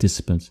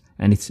participants,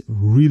 and it's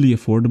really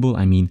affordable.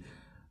 I mean,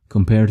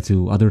 compared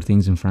to other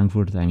things in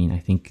Frankfurt, I mean, I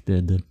think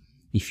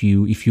if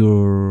you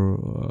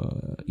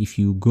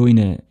go in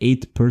a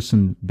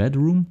 8-person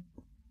bedroom,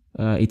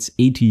 it's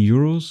 80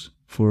 euros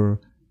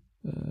for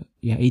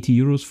 80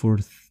 euros for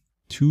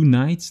 2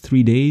 nights,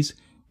 3 days,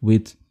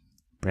 with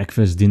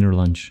breakfast, dinner,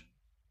 lunch.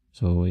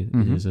 So it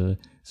is and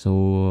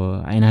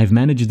I've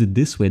managed it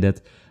this way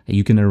that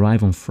you can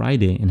arrive on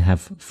Friday and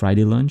have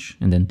Friday lunch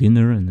and then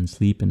dinner and then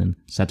sleep, and then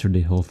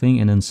Saturday whole thing,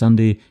 and then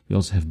Sunday you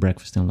also have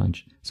breakfast and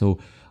lunch. So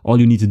all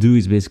you need to do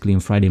is basically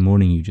on Friday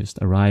morning you just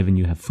arrive and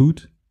you have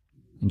food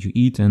and you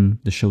eat and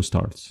the show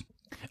starts.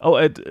 Oh,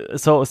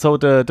 so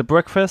the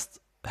breakfast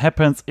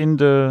happens in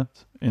the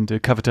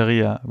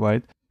cafeteria,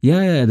 right?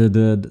 Yeah,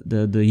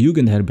 the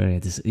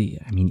Jugendherberge.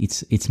 I mean,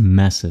 it's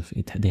massive.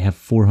 They have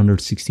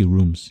 460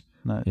 rooms.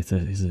 Nice.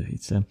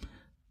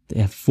 They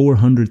have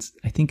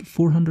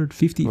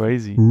 450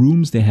 Crazy.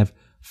 rooms. They have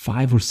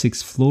 5 or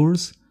 6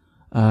 floors.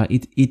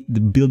 The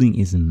building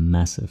is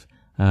massive.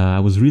 I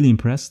was really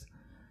impressed.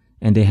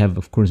 And they have,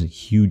 of course, a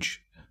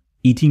huge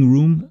eating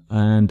room.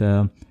 And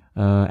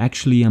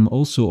actually, I'm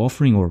also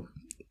offering, or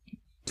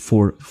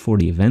for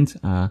the event,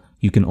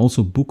 you can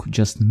also book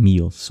just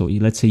meals. So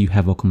let's say you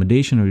have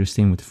accommodation or you're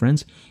staying with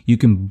friends, you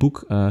can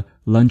book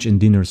lunch and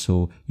dinner.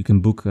 So you can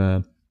book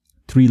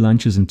 3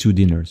 lunches and 2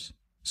 dinners.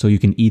 So you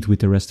can eat with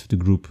the rest of the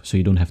group, so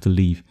you don't have to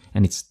leave.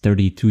 And it's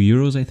 32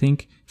 euros, I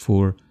think,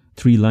 for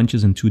 3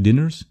 lunches and 2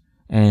 dinners.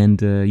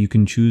 And you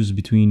can choose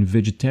between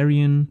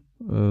vegetarian,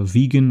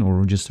 vegan,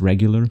 or just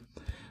regular.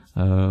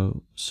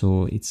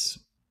 So it's,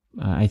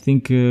 I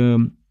think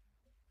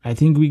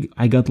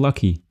I got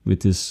lucky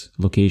with this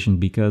location,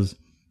 because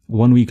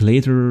 1 week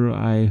later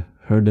I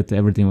heard that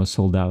everything was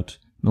sold out.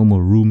 No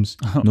more rooms,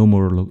 no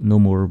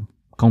more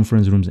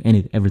conference rooms,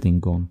 everything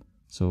gone.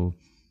 So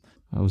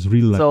I was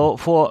really lucky. So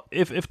for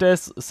if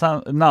there's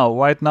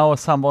right now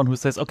someone who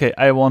says, okay,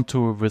 I want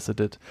to visit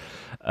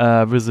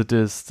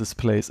this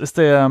place, is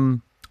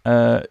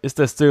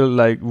there still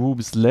like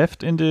rooms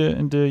left in the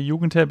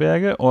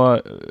Jugendherberge,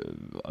 or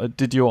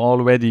did you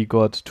already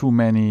got too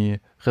many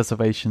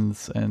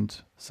reservations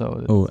and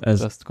so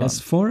as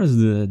far as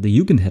the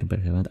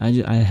Jugendherberge went,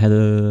 I had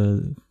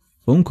a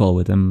phone call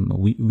with them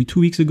 2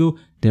 weeks ago.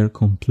 They're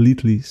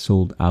completely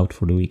sold out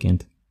for the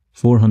weekend.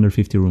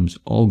 450 rooms,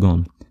 all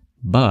gone.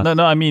 But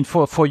no, I mean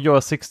for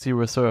your 60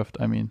 reserved.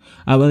 I mean,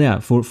 well, yeah,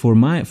 for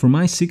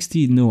my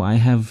 60, no, I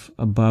have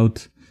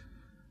about,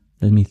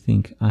 let me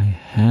think, I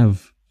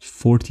have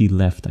 40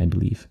 left, I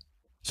believe.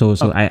 So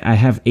I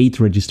have 8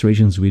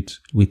 registrations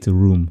with the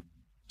room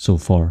so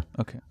far.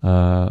 Okay.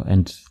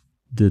 And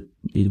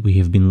we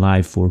have been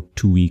live for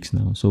 2 weeks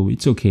now, so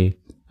it's okay.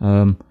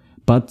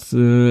 But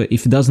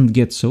if it doesn't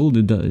get sold,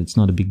 it's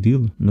not a big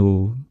deal.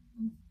 No,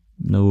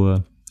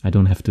 I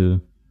don't have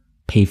to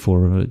pay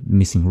for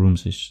missing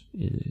rooms.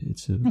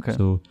 It's okay.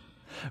 So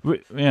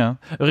yeah.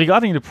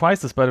 Regarding the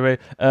prices, by the way,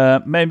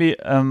 maybe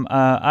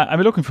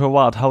I'm looking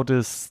forward how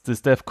this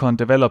DAFCON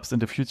develops in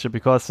the future,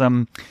 because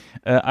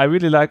I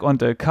really like on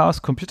the Chaos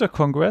Computer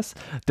Congress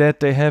that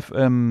they have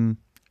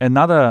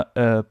another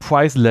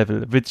price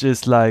level, which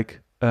is like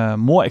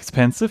more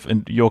expensive.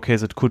 In your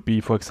case, it could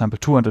be, for example,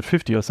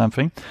 250 or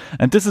something.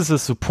 And this is a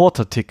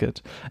supporter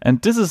ticket,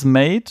 and this is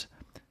made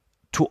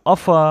to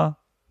offer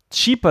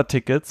cheaper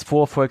tickets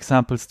for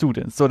example,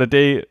 students, so that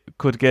they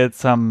could get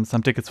some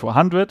tickets for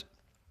 100,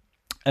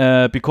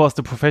 because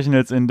the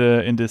professionals in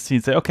the scene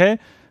say, okay,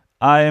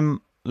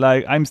 I'm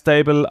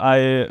stable, I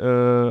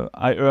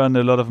earn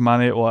a lot of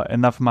money or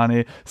enough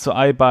money, so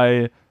I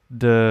buy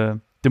the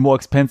more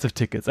expensive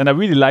tickets. And I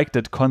really like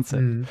that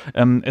concept,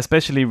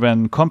 especially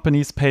when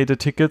companies pay the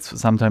tickets.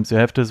 Sometimes you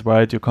have this,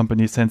 right? Your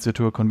company sends you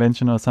to a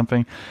convention or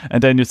something,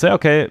 and then you say,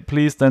 okay,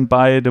 please then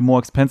buy the more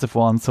expensive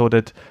one, so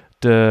that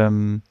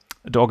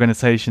the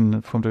organization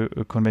from the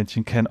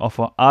convention can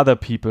offer other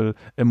people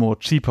a more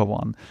cheaper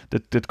one.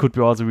 That could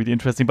be also really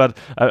interesting. But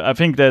I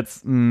think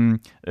that's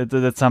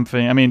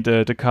something. I mean,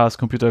 the Chaos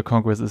Computer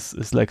Congress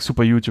is like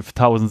super huge, with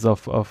thousands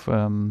of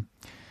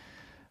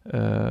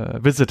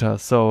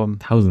visitors. So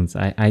thousands.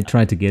 I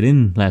tried to get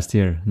in last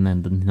year,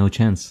 and then no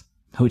chance.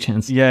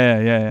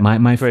 Yeah.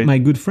 My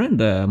good friend,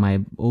 my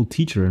old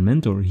teacher and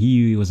mentor,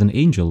 he was an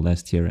angel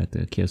last year at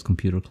the Chaos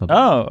Computer Club.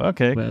 Oh,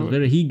 okay. Well,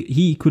 cool.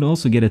 He could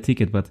also get a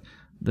ticket, but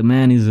the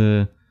man is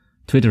a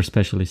Twitter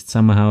specialist.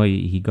 Somehow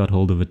he got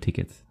hold of a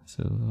ticket.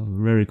 So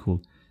very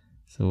cool.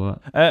 So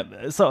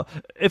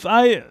if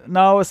I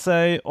now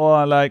say,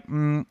 or like,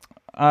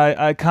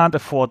 I can't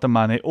afford the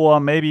money,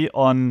 or maybe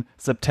on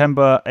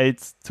September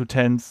 8th to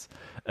 10th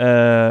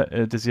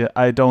this year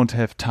I don't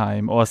have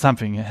time, or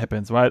something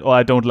happens, right? Or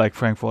I don't like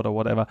Frankfurt or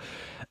whatever.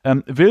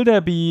 Will there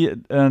be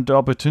the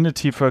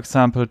opportunity, for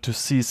example, to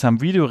see some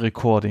video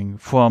recording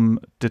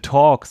from the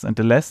talks and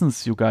the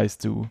lessons you guys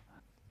do?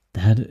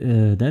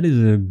 That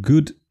is a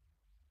good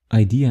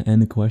idea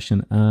and a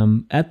question.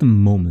 At the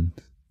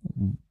moment,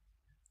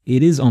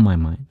 it is on my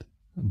mind,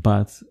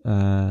 but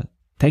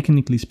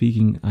technically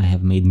speaking, I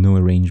have made no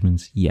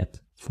arrangements yet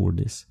for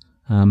this,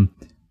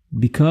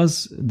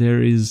 because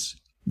there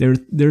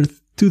are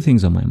 2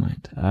 things on my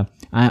mind.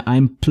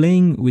 I'm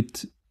playing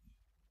with,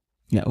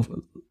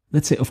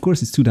 let's say, of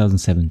course, it's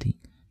 2017.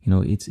 You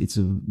know,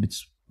 it's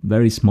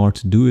very smart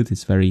to do it.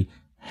 It's very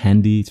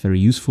handy. It's very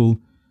useful.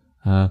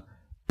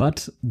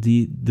 But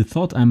the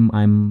thought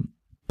I'm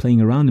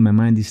playing around in my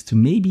mind is to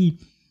maybe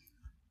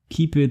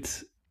keep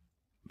it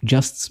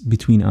just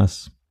between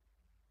us.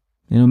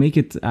 You know, make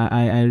it.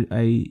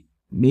 I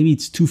maybe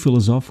it's too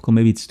philosophical.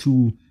 Maybe it's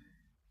too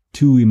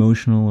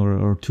emotional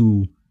or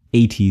too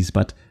 80s.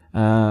 But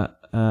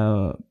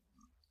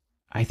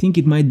I think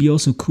it might be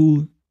also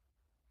cool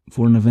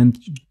for an event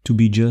to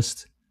be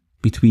just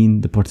between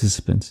the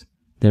participants.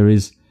 There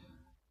is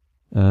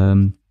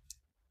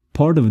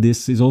part of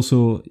this is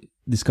also.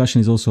 Discussion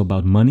is also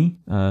about money.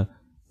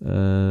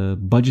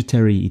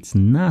 Budgetary, it's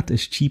not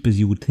as cheap as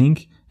you would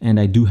think, and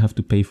I do have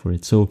to pay for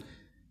it. So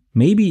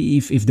maybe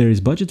if there is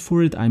budget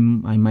for it, I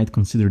might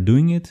consider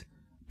doing it,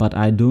 but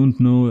I don't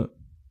know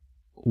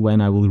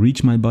when I will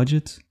reach my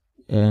budget,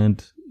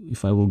 and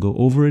if I will go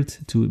over it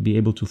to be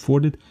able to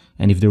afford it,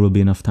 and if there will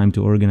be enough time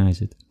to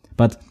organize it.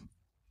 But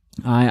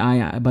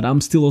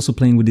I'm still also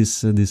playing with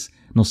this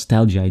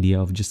nostalgia idea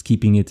of just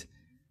keeping it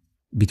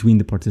between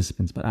the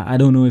participants. But I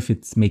don't know if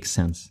it makes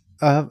sense.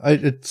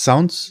 It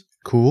sounds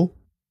cool,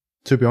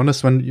 to be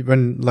honest.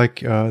 When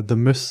like the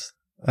myth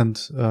and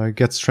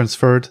gets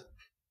transferred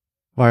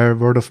via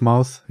word of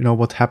mouth,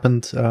 what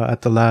happened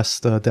at the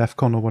last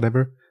DAFCON or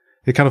whatever.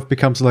 It kind of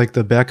becomes like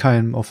the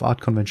Berghain of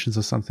art conventions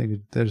or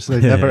something. There's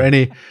like never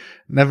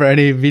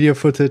any video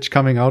footage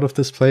coming out of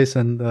this place,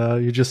 and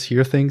you just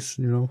hear things,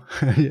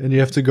 and you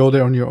have to go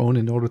there on your own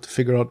in order to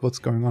figure out what's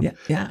going on.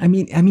 Yeah. I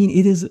mean,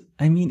 it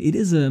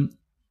is a.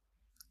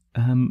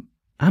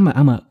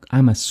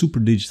 I'm a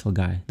super digital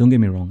guy. Don't get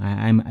me wrong.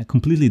 I'm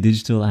completely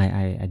digital.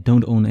 I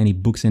don't own any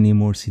books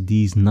anymore,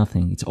 CDs,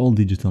 nothing. It's all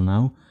digital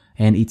now,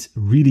 and it's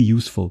really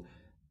useful.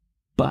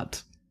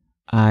 But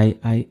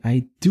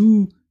I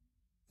do.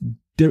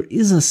 There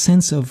is a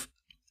sense of,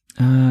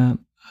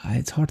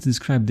 it's hard to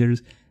describe.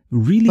 There's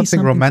really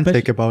something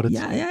romantic about it.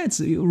 Yeah,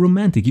 it's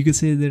romantic. You could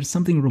say there's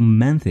something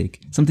romantic,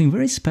 something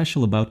very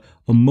special about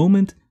a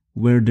moment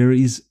where there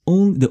is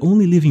the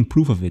only living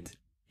proof of it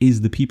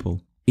is the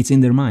people. It's in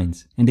their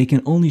minds, and they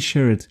can only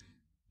share it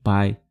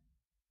by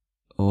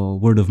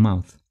word of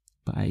mouth.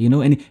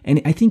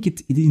 And I think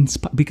it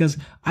because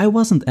I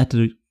wasn't at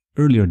the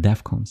earlier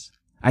DAFCONs.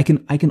 I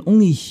can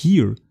only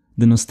hear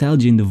the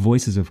nostalgia in the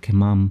voices of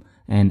Kemam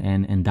and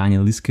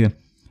Danijel Quijote,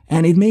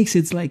 and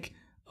it's like,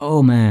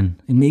 oh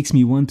man, it makes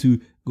me want to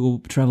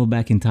go travel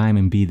back in time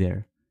and be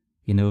there,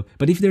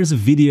 But if there's a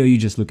video, you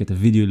just look at the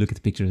video, look at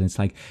the pictures, and it's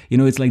like,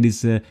 it's like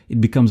this.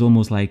 It becomes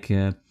almost like,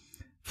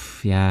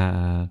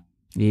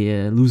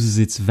 it loses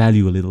its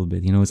value a little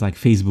bit. It's like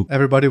Facebook.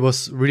 Everybody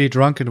was really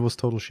drunk and it was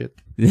total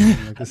shit.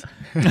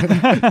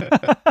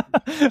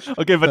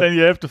 Okay, but then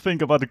you have to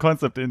think about the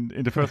concept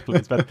in the first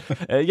place. But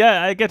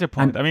yeah, I get your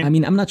point. I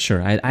mean, I'm not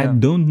sure. I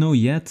don't know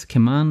yet.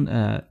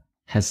 Keman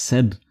has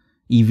said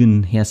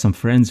even he has some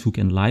friends who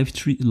can live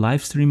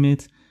stream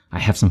it. I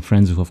have some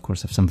friends who, of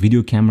course, have some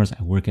video cameras.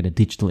 I work at a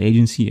digital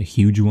agency, a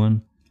huge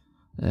one.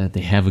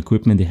 They have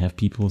equipment, they have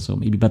people, so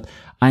maybe. But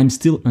I'm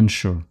still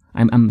unsure.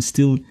 I'm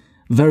still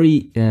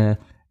very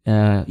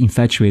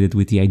infatuated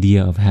with the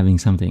idea of having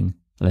something,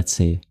 let's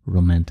say,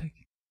 romantic.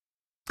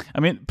 I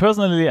mean,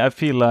 personally, I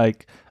feel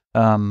like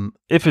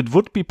if it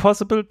would be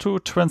possible to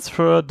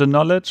transfer the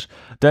knowledge,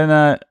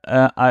 then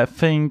I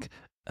think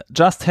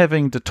just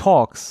having the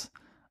talks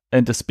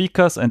and the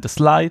speakers and the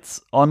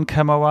slides on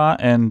camera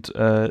and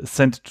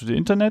sent it to the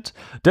internet,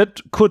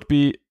 that could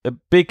be a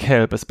big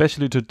help,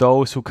 especially to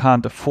those who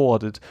can't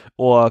afford it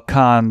or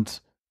can't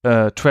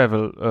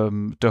travel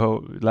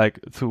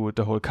through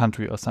the whole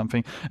country or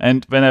something.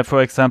 And when I,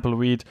 for example,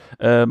 read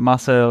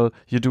Marcel,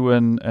 you do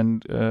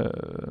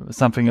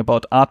something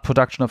about art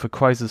production of a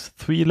Crisis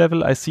 3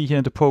 level I see here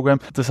in the program.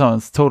 This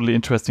sounds totally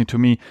interesting to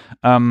me.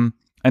 And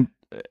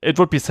it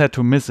would be sad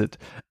to miss it.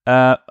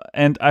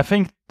 And I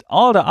think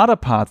all the other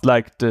parts,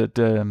 like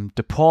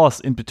the pause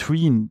in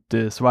between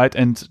this, right,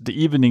 and the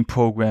evening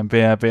program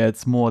where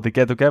it's more the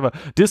get together,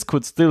 this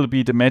could still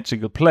be the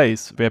magical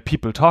place where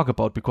people talk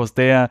about, because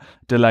the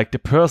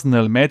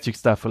personal magic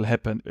stuff will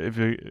happen, if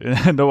you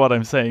know what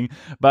I'm saying.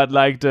 But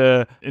like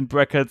in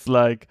brackets,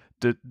 like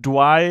the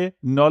dry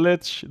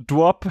knowledge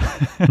drop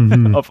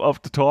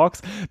of the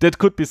talks, that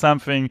could be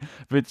something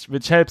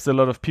which helps a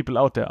lot of people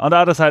out there. On the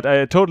other side,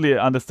 I totally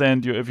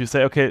understand you if you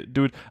say, okay,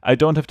 dude, I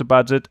don't have the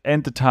budget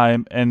and the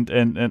time and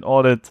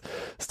all that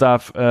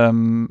stuff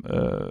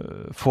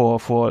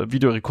for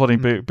video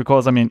recording,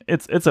 because I mean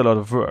it's a lot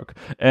of work,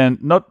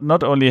 and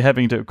not only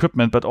having the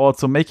equipment but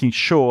also making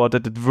sure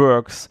that it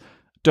works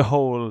the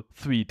whole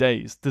 3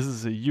 days. This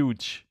is a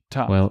huge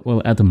task.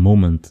 Well, at the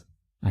moment,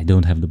 I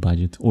don't have the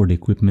budget or the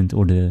equipment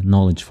or the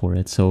knowledge for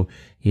it. So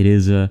it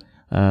is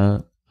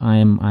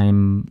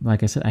I'm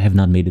like I said, I have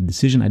not made a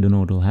decision. I don't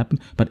know what will happen.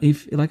 But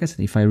if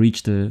I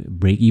reach the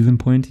break-even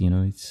point,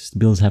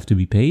 bills have to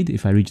be paid.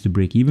 If I reach the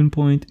break-even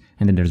point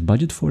and then there's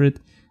budget for it,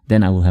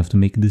 then I will have to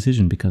make a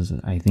decision, because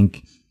I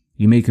think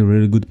you make a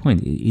really good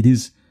point. It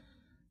is,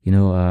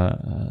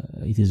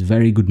 it is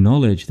very good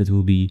knowledge that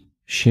will be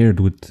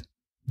shared with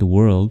the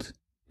world.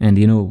 And,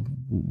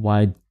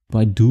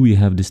 why do we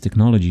have this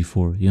technology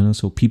for,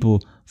 so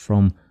people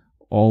from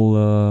all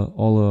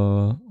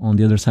on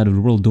the other side of the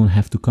world don't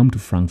have to come to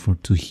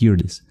Frankfurt to hear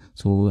this.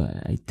 So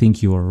I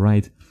think you are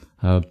right.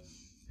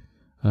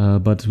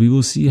 But we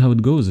will see how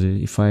it goes.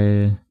 If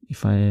I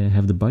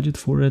have the budget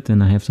for it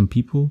and I have some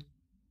people.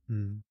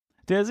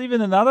 There's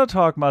even another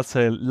talk,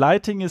 Marcel,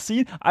 lighting a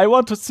scene. I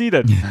want to see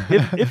that.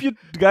 if you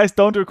guys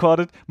don't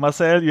record it,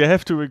 Marcel, you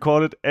have to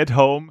record it at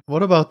home.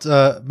 What about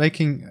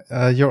making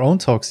your own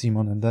talk,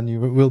 Simon, and then you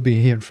will be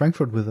here in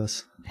Frankfurt with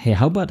us? Hey,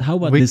 how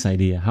about this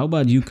idea? How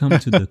about you come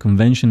to the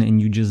convention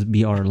and you just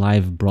be our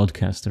live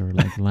broadcaster,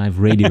 like live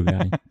radio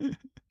guy?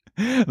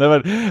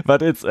 No,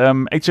 but it's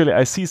actually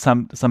I see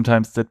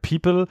sometimes that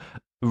people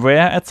were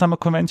at summer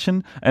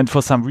convention and for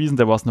some reason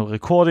there was no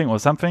recording or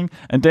something,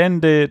 and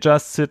then they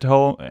just sit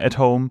at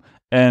home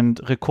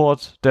and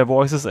record their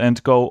voices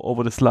and go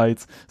over the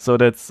slides. So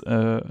that's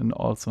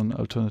also an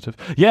alternative.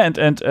 Yeah,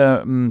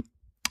 and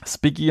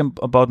speaking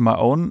about my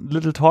own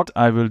little talk,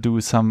 I will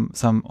do some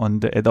on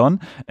the add-on,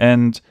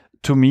 and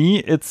to me,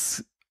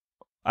 it's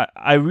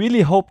I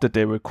really hope that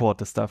they record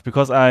the stuff,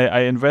 because I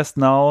invest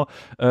now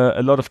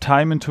a lot of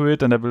time into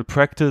it, and I will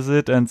practice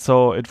it, and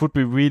so it would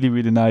be really,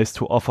 really nice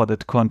to offer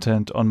that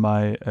content on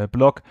my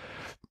blog.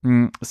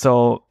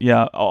 So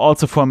yeah,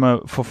 also from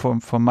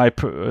my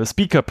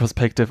speaker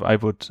perspective, I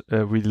would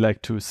really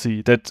like to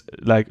see that,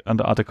 like on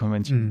the other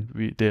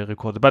convention they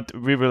recorded, but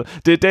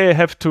they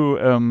have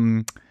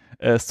to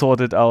sort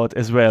it out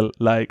as well.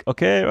 Like,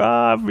 okay,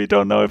 we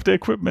don't know if the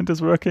equipment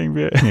is working.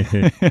 We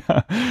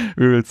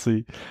will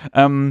see.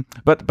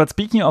 But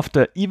speaking of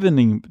the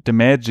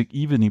Magic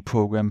Evening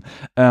program,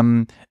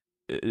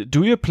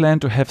 do you plan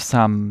to have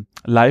some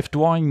live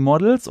drawing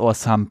models or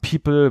some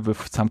people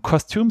with some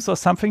costumes or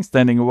something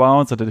standing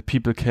around so that the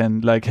people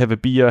can like have a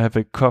beer, have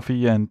a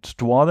coffee, and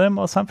draw them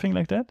or something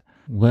like that?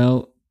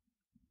 Well,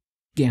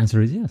 the answer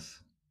is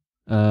yes.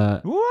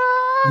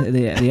 What?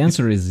 The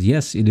answer is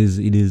yes. It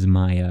is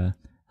my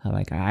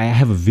like I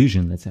have a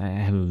vision. Let's say I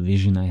have a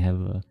vision. I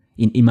have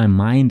in my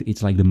mind.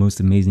 It's like the most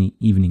amazing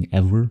evening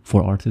ever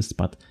for artists,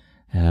 but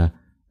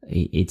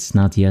it's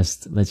not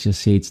yet. Let's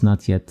just say it's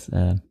not yet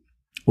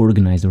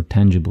organized or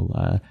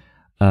tangible.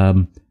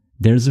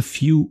 There's a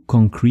few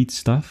concrete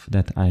stuff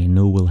that I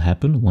know will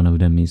happen. One of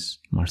them is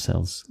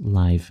Marcel's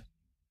live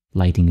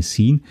lighting a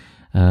scene.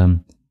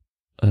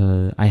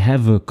 I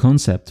have a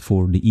concept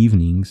for the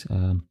evenings.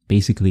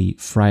 Basically,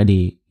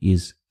 Friday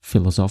is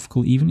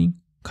philosophical evening,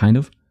 kind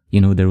of.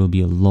 There will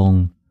be a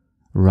long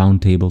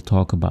roundtable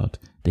talk about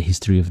the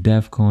history of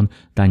DAFCON.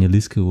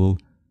 Danijel will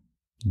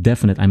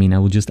I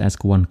will just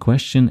ask one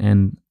question,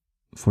 and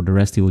for the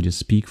rest he will just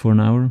speak for an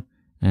hour.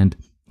 And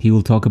he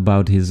will talk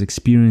about his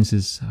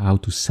experiences, how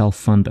to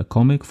self-fund a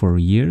comic for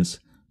years.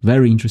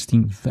 Very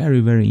interesting, very,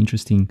 very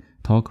interesting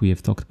talk. We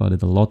have talked about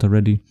it a lot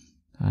already.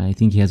 I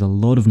think he has a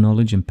lot of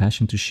knowledge and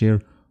passion to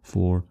share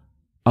for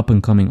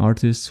up-and-coming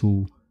artists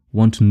who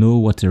want to know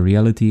what the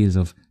reality is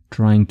of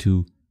trying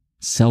to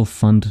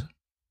self-fund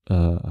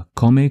a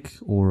comic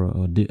or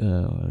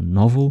a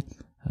novel.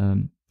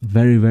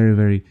 Very, very,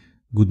 very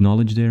good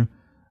knowledge there.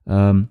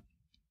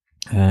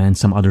 And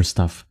some other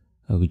stuff,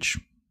 which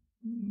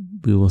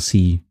we will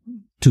see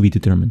to be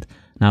determined.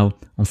 Now,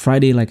 on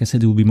Friday, like I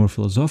said, it will be more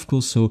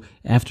philosophical. So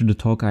after the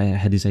talk, I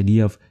had this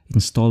idea of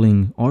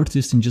installing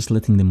artists and just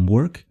letting them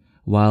work,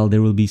 while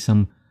there will be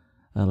some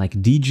like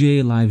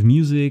DJ, live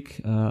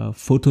music,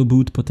 photo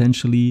booth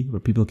potentially, where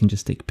people can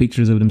just take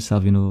pictures of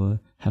themselves,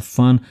 have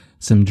fun,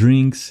 some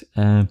drinks.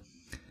 And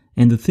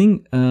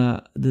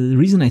the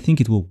reason I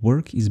think it will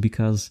work is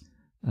because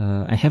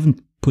I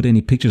haven't put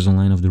any pictures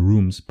online of the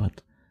rooms,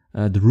 but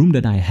the room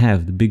that I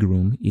have, the big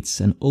room, it's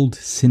an old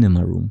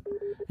cinema room,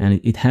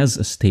 and it has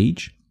a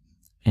stage,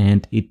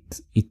 and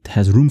it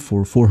has room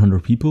for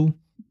 400 people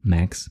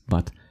max.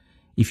 But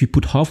if you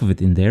put half of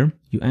it in there,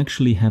 you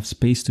actually have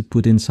space to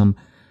put in some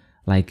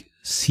like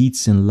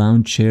seats and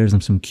lounge chairs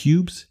and some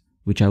cubes,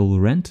 which I will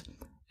rent.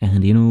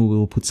 And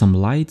we'll put some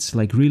lights,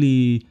 like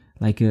really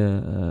like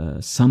a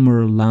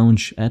summer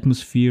lounge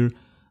atmosphere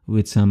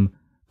with some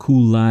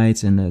cool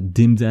lights and a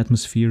dimmed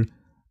atmosphere.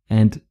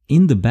 And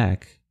in the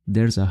back,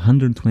 there's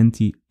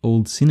 120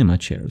 old cinema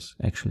chairs,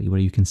 actually, where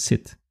you can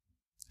sit.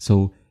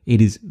 So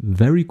it is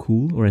very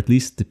cool, or at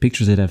least the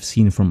pictures that I've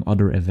seen from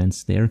other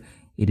events there,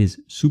 it is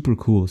super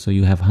cool. So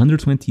you have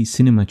 120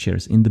 cinema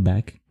chairs in the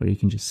back, where you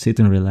can just sit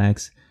and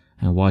relax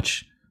and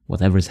watch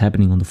whatever is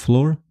happening on the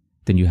floor.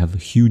 Then you have a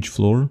huge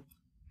floor,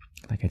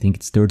 like I think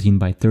it's 13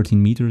 by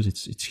 13 meters,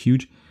 it's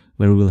huge,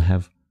 where we will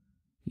have,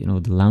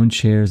 the lounge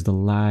chairs, the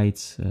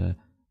lights,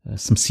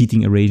 some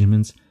seating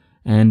arrangements.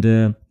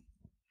 And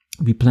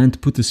we plan to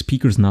put the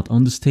speakers not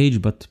on the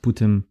stage, but put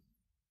them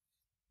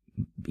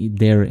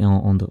there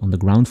on the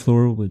ground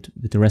floor with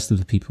the rest of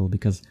the people,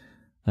 because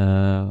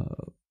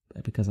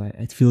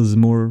it feels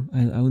more.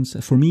 I wouldn't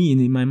say, for me,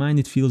 in my mind,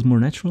 it feels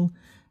more natural.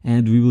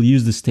 And we will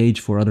use the stage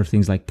for other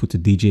things, like put a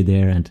DJ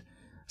there and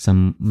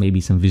maybe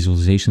some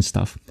visualization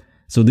stuff.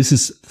 So this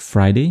is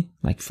Friday,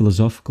 like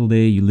philosophical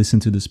day. You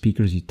listen to the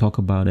speakers, you talk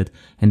about it,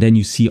 and then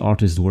you see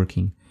artists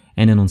working.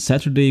 And then on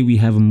Saturday we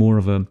have more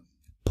of a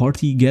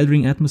party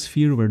gathering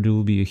atmosphere, where there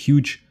will be a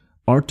huge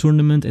art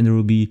tournament, and there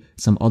will be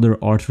some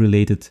other art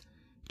related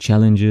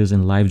challenges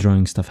and live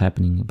drawing stuff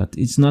happening. But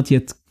it's not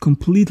yet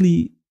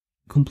completely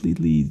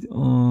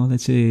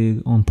let's say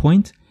on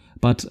point,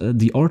 but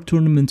the art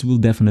tournament will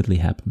definitely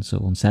happen. So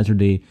on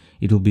Saturday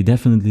it will be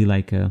definitely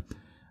like a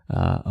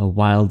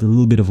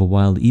little bit of a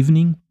wild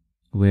evening,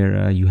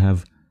 where you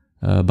have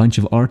a bunch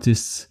of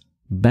artists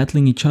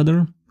battling each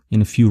other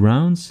in a few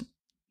rounds.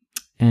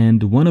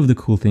 And one of the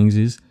cool things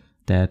is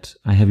that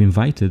I have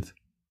invited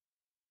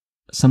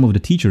some of the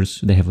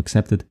teachers. They have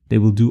accepted. They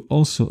will do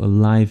also a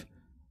live,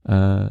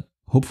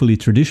 hopefully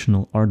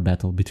traditional art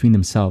battle between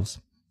themselves.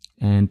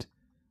 And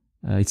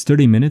it's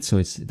 30 minutes,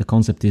 so the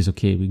concept is,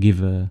 okay, we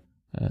give a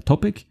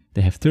topic.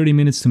 They have 30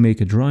 minutes to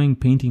make a drawing,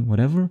 painting,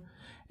 whatever.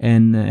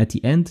 And at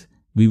the end,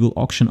 we will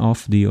auction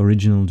off the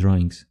original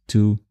drawings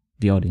to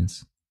the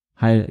audience.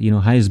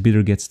 Highest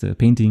bidder gets the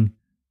painting.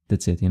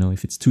 That's it.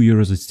 If it's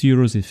 €2, it's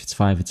 €2. If it's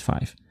 5, it's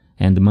 5.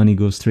 And the money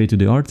goes straight to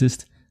the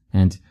artist.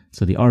 And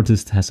So the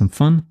artist has some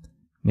fun,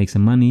 makes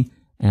some money,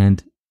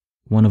 and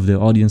one of the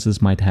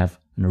audiences might have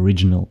an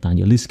original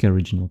Danijel,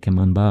 original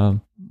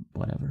Kemanba,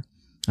 whatever.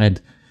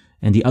 And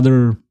the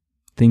other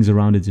things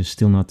around it is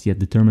still not yet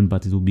determined,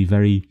 but it will be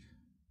very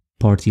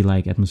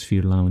party-like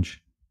atmosphere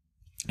lounge.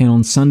 And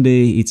on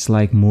Sunday, it's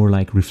like more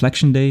like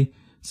reflection day.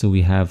 So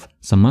we have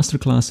some master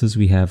classes,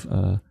 we have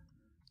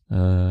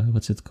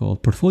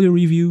portfolio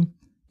review,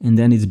 and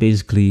then it's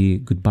basically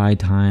goodbye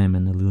time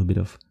and a little bit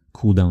of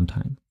cool down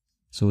time.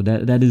 So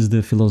that is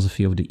the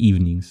philosophy of the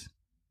evenings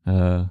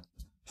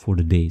for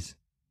the days.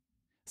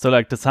 So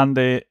like the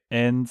Sunday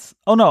ends.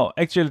 Oh no,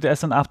 actually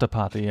there's an after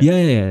party.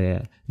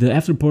 Yeah. The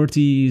after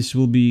parties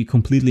will be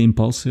completely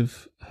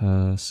impulsive.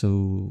 Not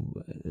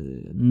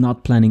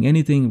planning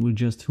anything. We're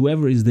just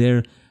whoever is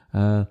there.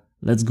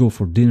 Let's go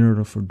for dinner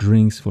or for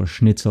drinks, for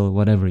schnitzel,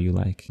 whatever you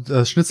like.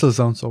 Schnitzel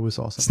sounds always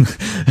awesome.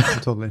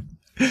 Totally.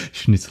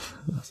 Schnitzel.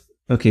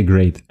 Okay,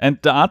 great. And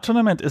the art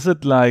tournament, is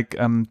it like,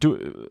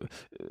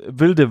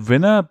 will the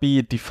winner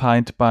be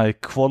defined by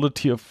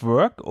quality of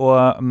work, or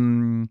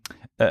I'm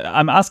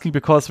asking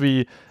because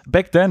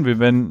back then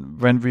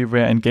when we were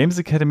in Games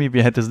Academy,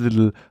 we had this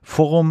little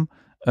forum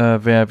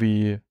where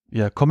we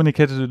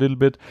communicated a little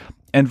bit,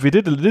 and we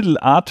did a little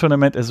art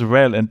tournament as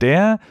well, and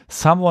there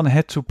someone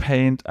had to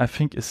paint, I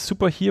think, a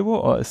superhero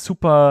or a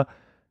super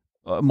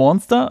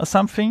monster or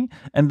something,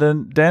 and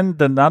then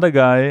another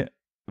guy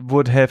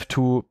would have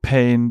to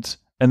paint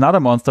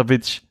another monster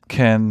which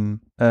can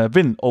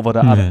win over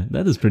the other.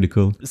 That is pretty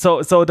cool.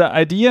 So the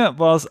idea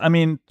was, I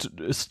mean,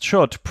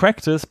 to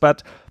practice,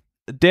 but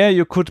there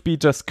you could be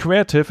just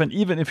creative, and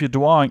even if your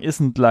drawing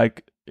isn't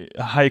like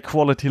high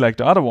quality like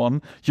the other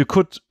one, you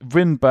could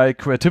win by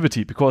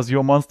creativity because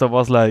your monster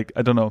was like,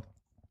 I don't know,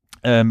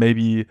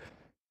 maybe.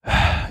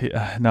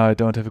 Now I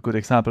don't have a good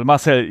example.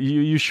 Marcel,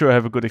 you sure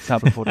have a good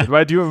example for that,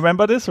 right? Do you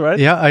remember this, right?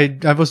 Yeah,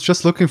 I was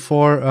just looking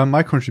for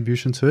my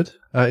contribution to it.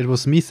 It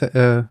was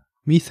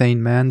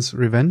Methane Man's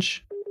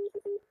Revenge.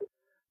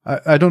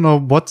 I don't know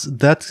what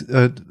that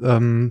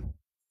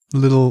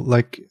little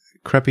like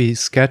crappy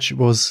sketch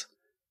was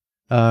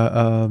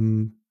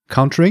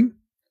countering,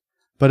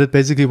 but it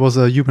basically was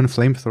a human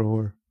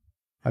flamethrower.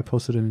 I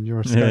posted it in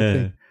your Skype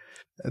thing.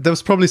 There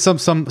was probably some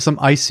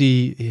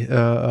icy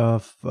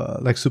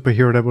like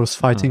superhero that was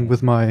fighting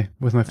with my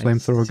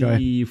flamethrower guy.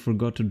 You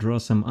forgot to draw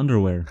some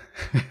underwear.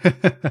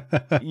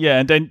 Yeah,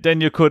 and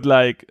then you could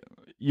like,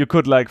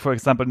 for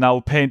example, now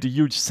paint a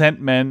huge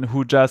sandman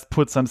who just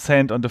put some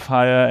sand on the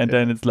fire, and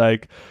then it's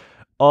like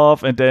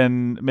off, and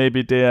then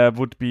maybe there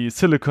would be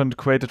silicone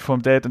created from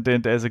that, and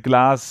then there's a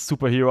glass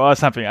superhero or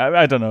something.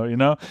 I don't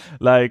know,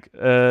 like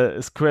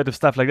it's creative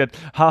stuff like that.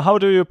 How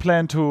do you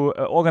plan to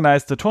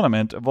organize the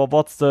tournament?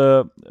 What's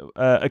the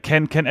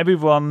can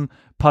everyone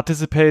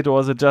participate, or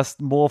is it just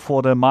more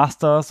for the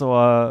masters?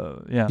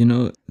 Or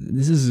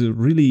this is a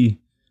really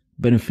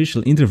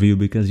beneficial interview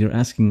because you're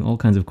asking all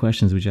kinds of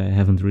questions which I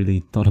haven't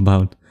really thought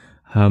about.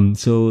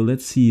 So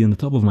let's see, on the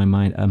top of my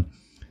mind,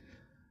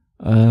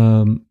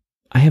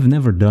 I have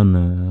never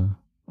done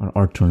an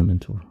art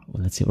tournament or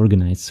let's say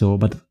organized. So,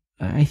 but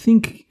I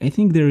think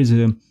there is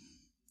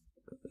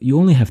you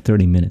only have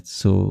 30 minutes.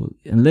 So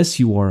unless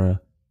you are an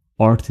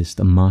artist,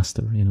 a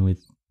master,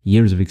 with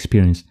years of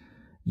experience,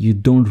 you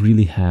don't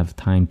really have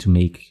time to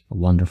make a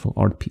wonderful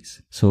art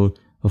piece. So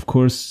of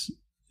course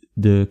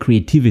the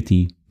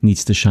creativity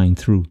needs to shine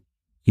through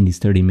in these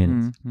 30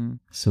 minutes. Mm-hmm.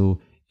 So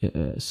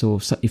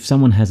if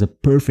someone has a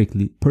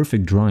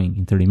perfect drawing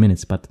in 30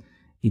 minutes, but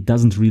it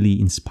doesn't really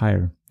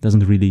inspire,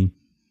 doesn't really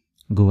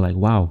go like,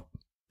 wow,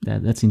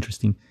 that's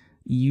interesting,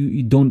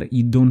 you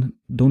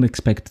don't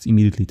expect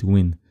immediately to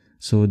win.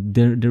 So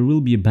there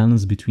will be a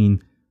balance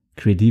between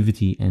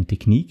creativity and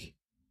technique,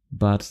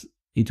 but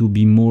it will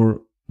be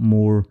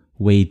more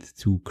weight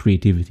to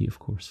creativity, of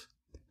course.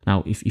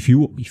 Now,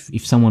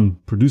 if someone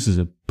produces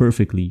a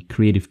perfectly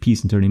creative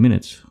piece in 30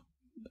 minutes,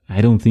 I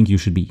don't think you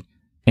should be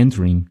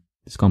entering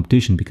this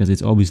competition because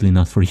it's obviously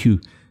not for you.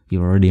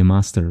 You're already a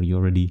master. You're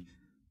already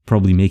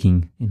probably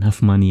making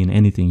enough money in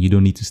anything. You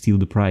don't need to steal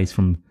the prize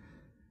from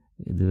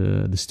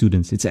the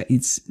students.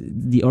 It's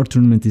the art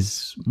tournament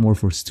is more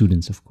for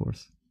students, of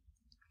course.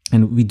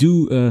 And we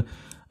do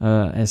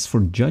as for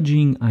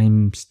judging,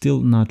 I'm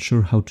still not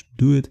sure how to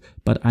do it,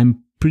 but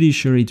I'm pretty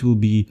sure it will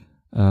be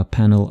a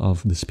panel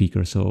of the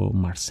speaker. So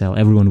Marcel,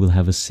 everyone will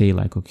have a say,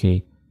 like,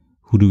 okay,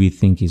 who do we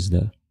think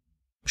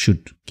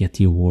should get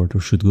the award or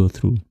should go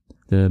through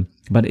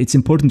but it's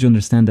important to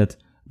understand that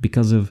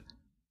because of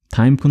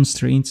time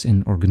constraints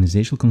and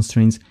organizational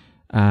constraints,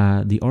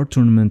 the art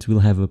tournament will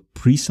have a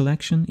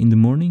pre-selection in the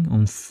morning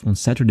on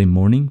Saturday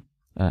morning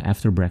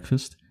after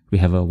breakfast. We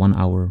have a 1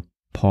 hour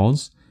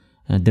pause.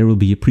 There will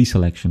be a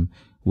pre-selection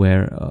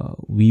where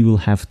you will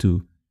have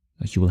to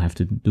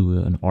do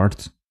an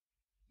art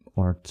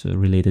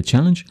related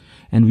challenge,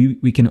 and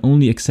we can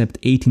only accept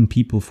 18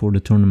 people for the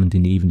tournament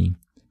in the evening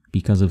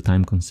because of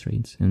time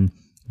constraints. And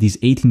these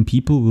 18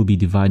 people will be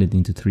divided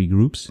into 3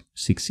 groups,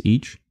 6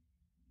 each.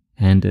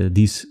 And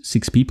these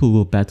 6 people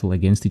will battle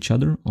against each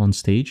other on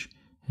stage,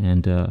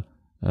 and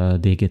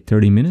they get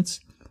 30 minutes.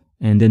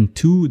 and then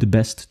the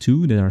best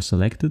two that are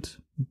selected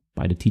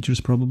by the teachers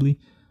probably,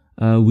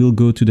 will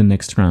go to the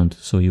next round.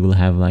 So you will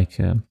have like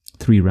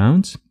 3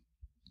 rounds,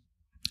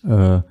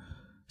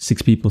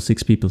 6 people,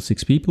 6 people,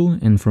 6 people,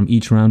 and from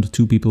each round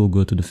 2 people will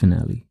go to the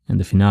finale. And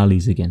the finale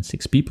is again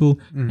 6 people,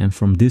 and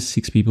from this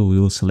 6 people we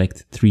will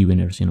select 3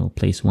 winners,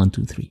 place 1,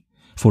 2, 3.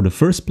 For the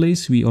first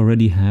place we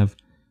already have,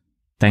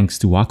 thanks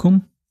to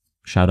Wacom,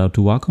 shout out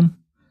to Wacom,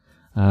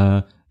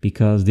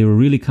 because they were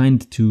really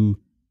kind to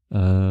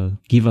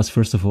give us,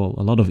 first of all,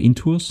 a lot of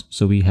Intuos.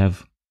 So we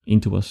have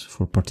Intuos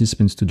for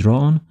participants to draw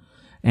on,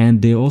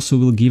 and they also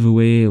will give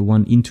away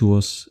 1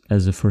 Intuos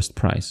as a first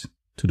prize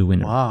to the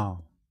winner.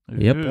 Wow.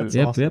 Yep.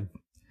 Awesome.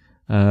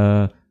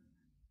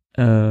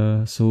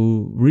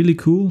 So really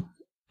cool.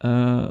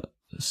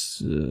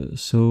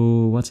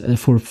 So what's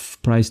for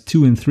prize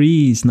 2 and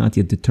 3 is not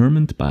yet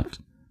determined, but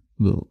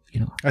we'll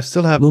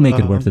make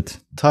it worth it.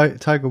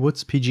 Tiger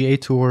Woods PGA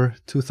Tour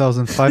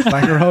 2005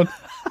 lying around.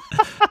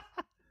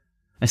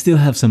 I still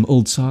have some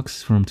old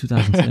socks from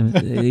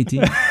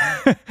 2018.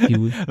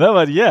 No,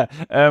 but yeah,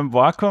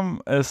 Wacom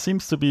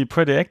seems to be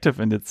pretty active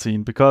in that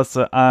scene, because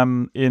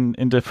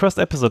in the first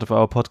episode of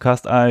our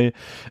podcast, I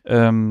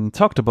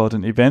talked about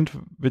an event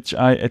which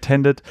I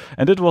attended,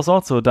 and it was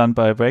also done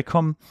by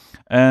Wacom,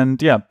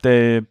 and yeah,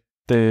 they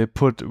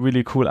put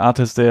really cool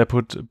artists there,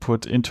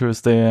 put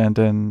interest there, and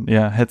then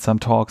had some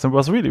talks. It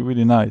was really,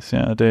 really nice.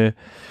 Yeah,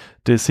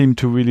 they seem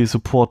to really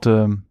support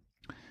the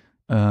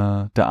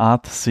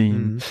art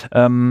scene.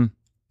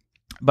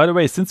 By the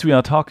way, since we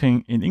are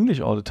talking in English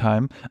all the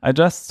time, I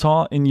just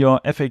saw in your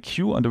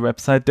FAQ on the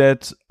website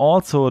that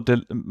also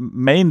the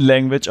main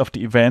language of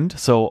the event,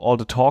 so all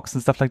the talks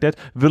and stuff like that,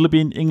 will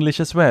be in English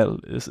as well.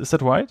 Is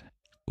that right?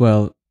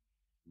 Well,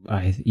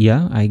 I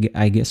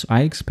guess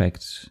I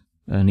expect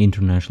an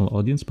international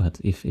audience, but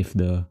if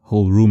the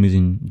whole room is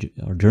in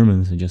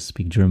German, so just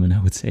speak German,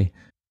 I would say.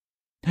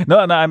 No,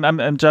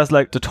 I'm just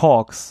like the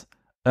talks.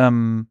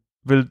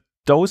 Will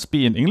those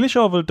be in English,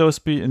 or will those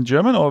be in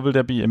German, or will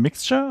there be a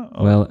mixture?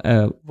 Well,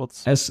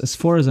 as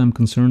far as I'm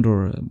concerned,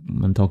 or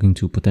when talking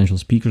to potential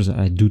speakers,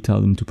 I do tell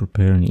them to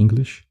prepare in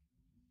English.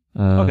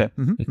 Okay.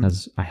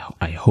 Because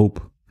I hope,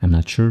 I'm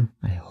not sure,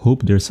 I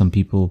hope there's some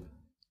people,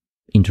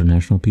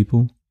 international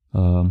people,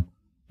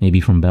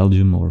 maybe from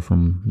Belgium or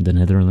from the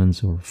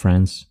Netherlands or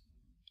France,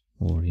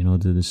 or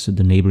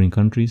the neighboring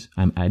countries.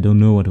 I don't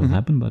know what will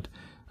happen, but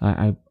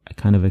I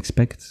kind of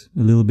expect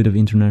a little bit of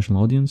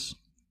international audience.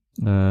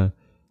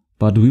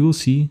 But we will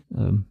see.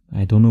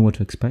 I don't know what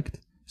to expect.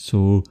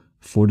 So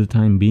for the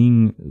time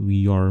being,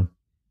 we are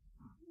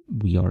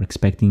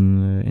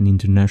expecting an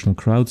international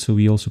crowd. So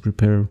we also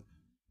prepare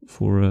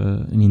for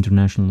an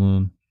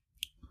international.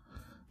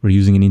 We're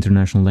using an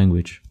international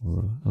language,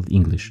 or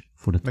English,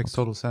 for the talk. Makes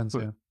total sense.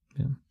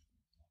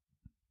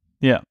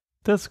 Yeah,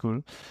 that's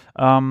cool.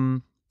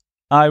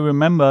 I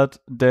remembered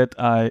that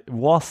I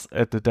was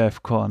at the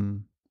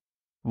DAFCON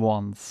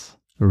once.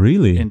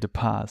 Really? In the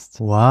past.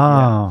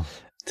 Wow. Yeah.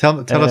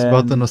 Tell us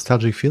about the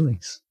nostalgic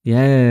feelings.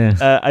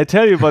 Yeah. I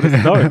tell you about the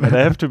story, but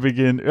I have to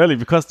begin early,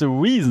 because the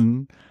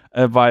reason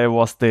why I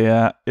was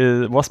there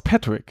was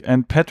Patrick.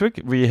 And Patrick,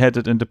 we had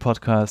it in the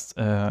podcast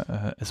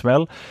as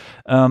well.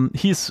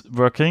 He's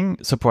working,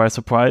 surprise,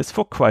 surprise,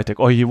 for Crytek,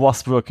 or he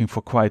was working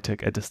for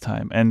Crytek at this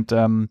time. And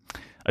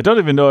I don't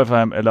even know if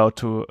I'm allowed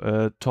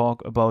to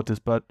talk about this,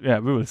 but yeah,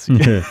 we will see.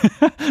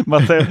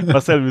 Marcel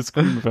will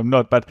scream if I'm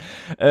not. But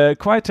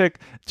Crytek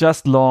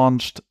just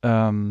launched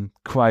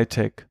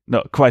Crytek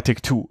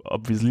 2,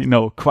 obviously.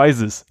 No,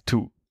 Crysis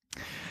 2.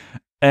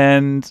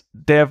 And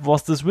there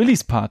was this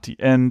release party,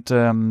 and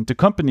the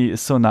company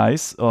is so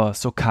nice, or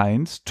so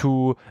kind,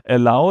 to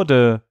allow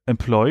the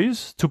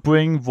employees to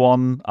bring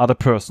one other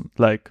person.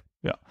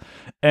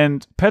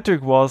 And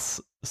Patrick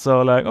was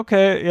so like,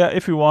 okay, yeah,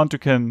 if you want, you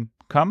can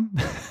come.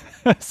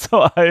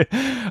 So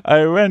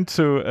I went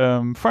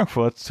to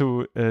Frankfurt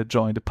to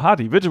join the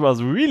party, which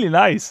was really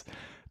nice.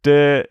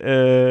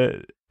 A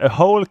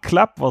whole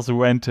club was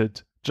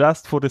rented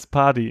just for this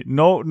party.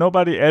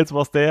 Nobody else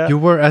was there. You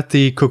were at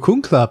the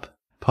Cocoon Club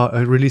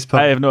release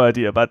party. I have no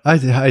idea, but I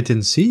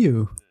didn't see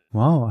you.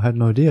 Wow, I had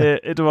no idea.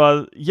 It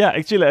was,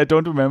 actually I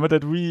don't remember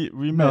that we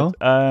met.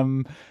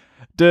 No.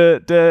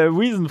 The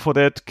reason for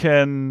that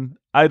can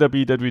either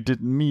be that we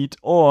didn't meet,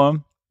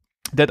 or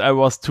that I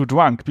was too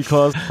drunk,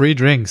 because free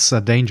drinks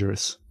are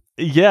dangerous.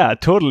 Yeah,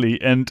 totally.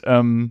 And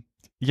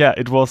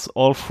it was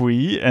all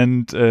free,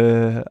 and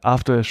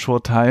after a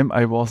short time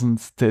I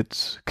wasn't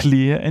that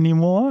clear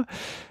anymore.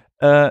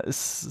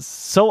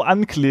 So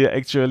unclear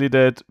actually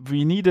that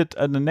we needed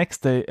the next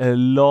day a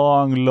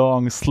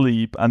long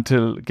sleep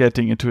until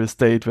getting into a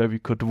state where we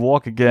could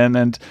walk again.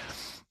 And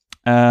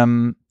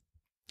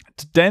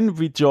then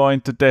we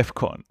joined the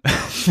DAFCON.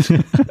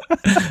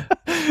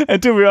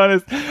 And to be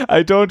honest,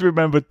 I don't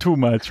remember too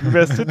much. We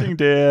were sitting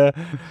there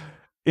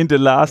in the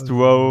last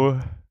row,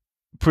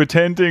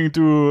 pretending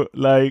to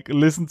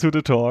listen to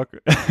the talk,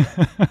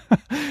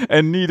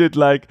 and needed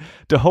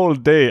the whole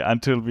day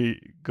until we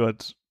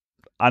got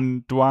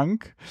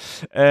undrunk.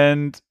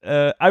 And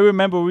I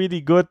remember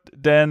really good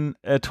then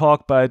a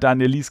talk by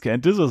Danijel Quijote,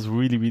 and this was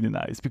really, really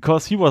nice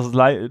because he was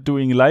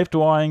doing live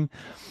drawing.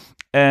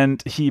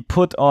 And he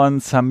put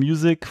on some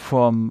music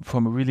from a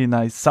really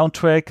nice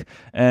soundtrack,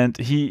 and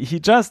he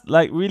just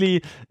like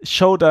really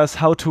showed us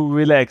how to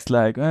relax.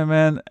 Like, oh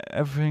man,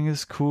 everything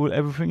is cool,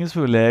 everything is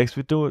relaxed.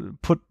 We do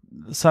put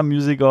some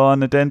music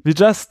on, and then we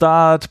just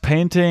start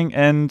painting.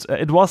 And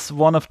it was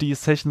one of these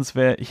sessions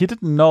where he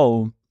didn't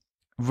know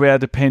where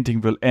the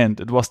painting will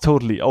end. It was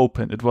totally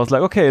open. It was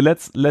like, okay,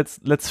 let's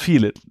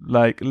feel it.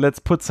 Like, let's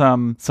put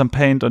some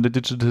paint on the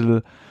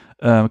digital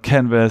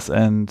canvas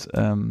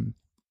and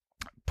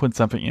put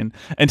something in.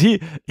 And he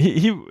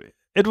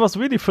it was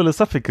really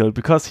philosophical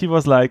because he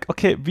was like,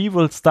 okay, we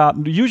will start,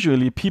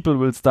 usually people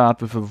will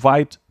start with a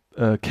white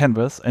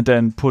canvas and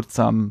then put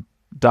some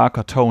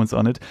darker tones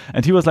on it.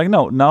 And he was like,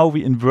 no, now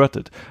we invert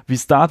it. We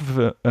start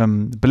with a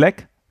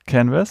black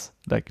canvas,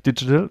 like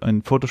digital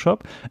in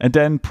Photoshop, and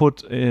then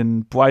put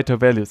in brighter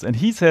values. And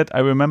he said, I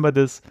remember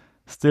this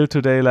still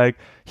today, like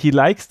he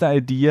likes the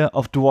idea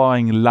of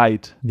drawing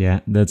light.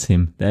 Yeah, that's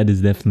him. That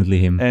is definitely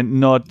him. And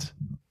not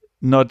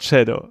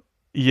shadow.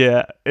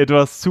 Yeah, it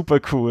was super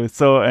cool.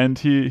 So, and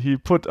he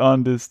put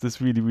on this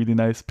really, really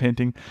nice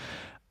painting.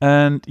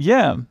 And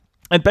yeah,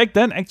 and back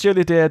then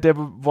actually there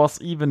was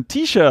even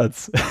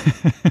t-shirts.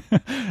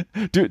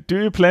 Do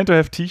you plan to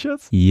have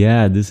t-shirts?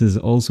 Yeah, this is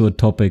also a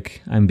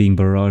topic I'm being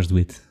barraged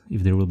with,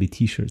 if there will be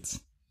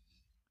t-shirts.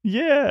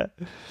 Yeah.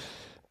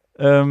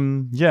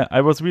 Yeah, I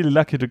was really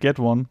lucky to get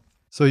one.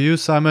 So you,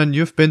 Simon,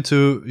 you've been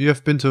to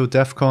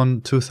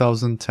DAFCON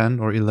 2010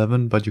 or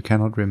 11, but you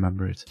cannot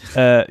remember it.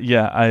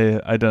 Yeah,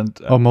 I don't.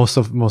 Or most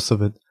of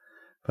it.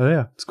 But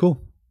yeah, it's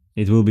cool.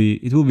 It will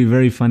be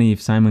very funny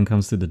if Simon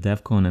comes to the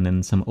DAFCON and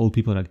then some old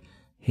people are like,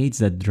 hey, it's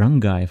that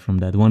drunk guy from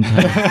that one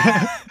time.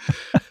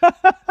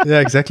 Yeah,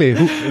 exactly.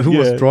 Who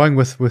was drawing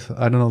with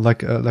I don't know,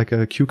 like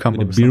a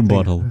cucumber, with a beer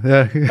bottle.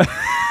 Yeah.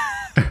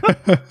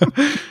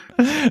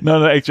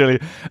 No, actually,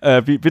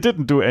 we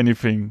didn't do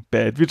anything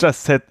bad. We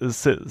just sat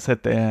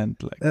there and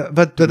like.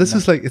 But this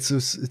is like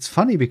it's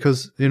funny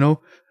because you've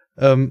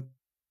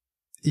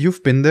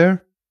been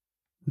there.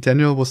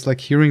 Daniel was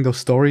like hearing those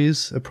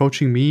stories,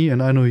 approaching me,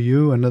 and I know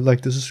you, and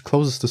like this is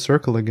closes the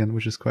circle again,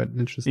 which is quite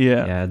interesting.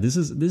 Yeah. This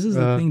is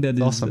the thing that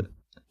is awesome.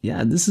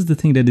 This is the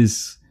thing that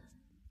is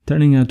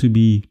turning out to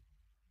be,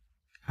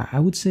 I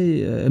would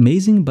say,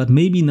 amazing, but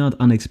maybe not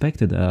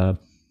unexpected.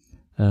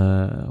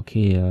 I'm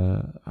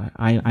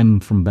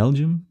from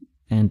Belgium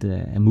and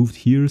I moved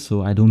here,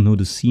 so I don't know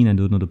the scene, I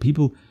don't know the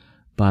people.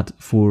 But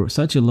for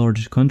such a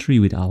large country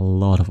with a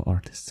lot of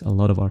artists,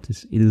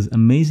 it is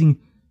amazing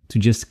to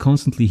just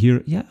constantly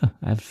hear, yeah,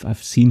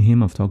 I've seen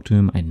him, I've talked to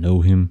him, I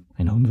know him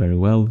very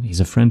well, he's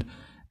a friend.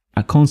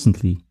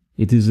 Constantly.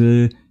 It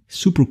is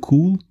super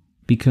cool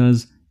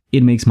because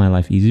it makes my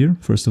life easier,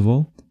 first of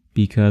all,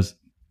 because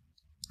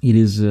it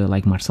is,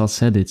 like Marcel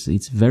said,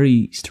 it's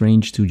very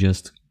strange to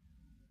just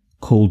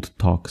cold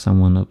talk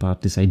someone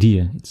about this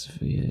idea. It's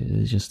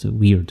just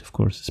weird, of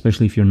course,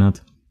 especially if you're not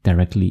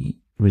directly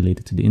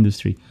related to the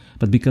industry.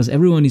 But because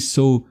everyone is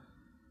so,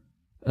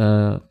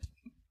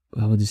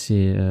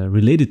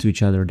 related to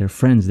each other, they're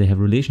friends, they have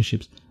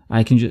relationships.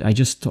 I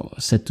just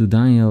said to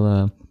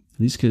Danijel,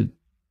 Liske,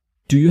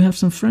 do you have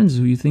some friends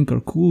who you think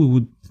are cool, who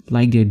would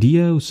like the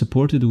idea, who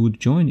support it, who would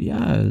join?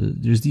 Yeah,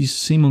 there's these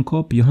Simon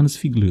Kopp, Johannes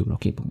Fiegler.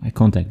 Okay, boom, I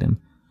contact them.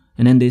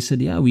 And then they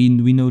said, yeah, we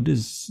know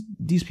these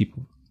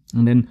people.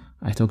 And then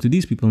I talk to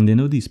these people and they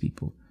know these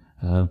people.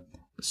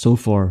 So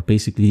far,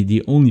 basically,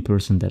 the only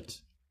person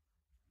that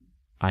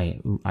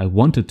I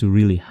wanted to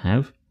really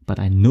have, but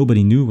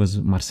nobody knew, was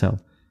Marcel,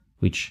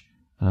 which,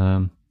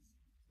 let's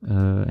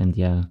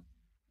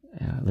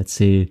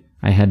say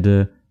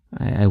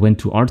I went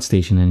to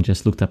ArtStation and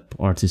just looked up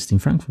artists in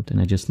Frankfurt,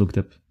 and I just looked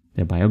up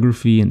their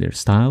biography and their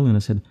style, and I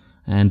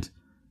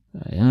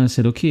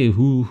said, okay,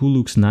 who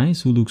looks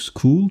nice, who looks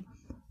cool,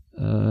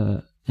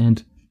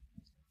 and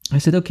I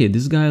said, okay,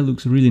 this guy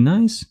looks really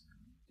nice,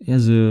 he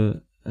has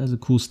a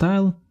cool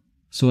style.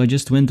 So I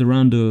just went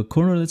around the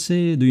corner, let's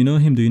say, do you know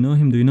him? Do you know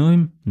him? Do you know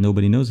him?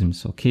 Nobody knows him.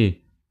 So, okay.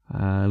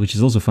 Which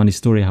is also a funny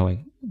story how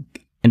I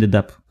ended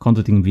up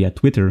contacting him via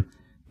Twitter,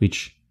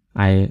 which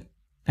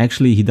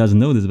he doesn't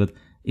know this, but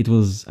it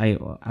was, I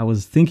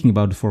was thinking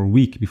about it for a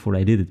week before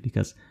I did it,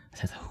 because I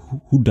said,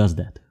 who does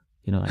that?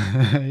 You know,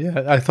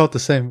 yeah, I thought the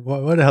same.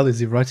 Why the hell is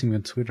he writing me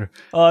on Twitter?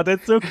 Oh,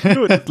 that's so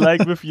cute. It's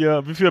like with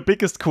your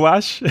biggest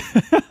crush.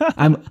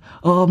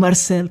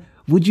 Marcel,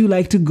 would you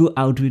like to go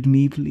out with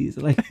me, please?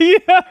 Like,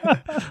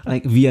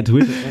 like via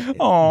Twitter.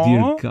 Like,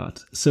 dear God.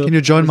 So can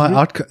you join my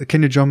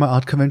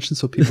art convention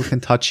so people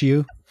can touch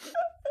you?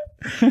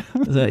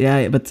 So,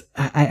 yeah, but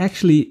I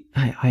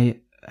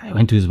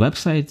went to his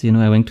website. You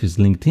know, I went to his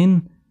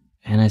LinkedIn,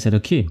 and I said,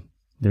 okay,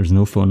 there's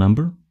no phone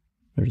number,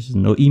 there's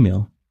no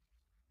email.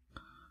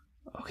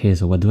 Okay,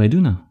 so what do I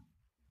do now?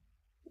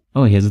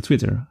 Oh, he has a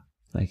Twitter.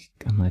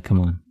 I'm like,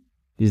 come on,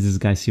 is this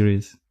guy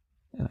serious?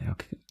 Like,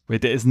 okay.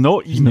 Wait, there is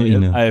no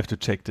email. I have to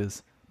check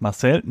this.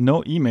 Marcel,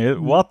 no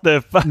email. What the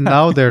fuck?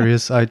 Now there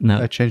is. I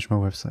changed my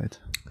website.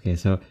 Okay,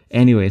 so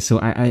anyway, so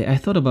I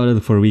thought about it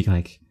for a week,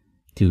 like,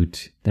 dude,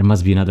 there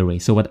must be another way.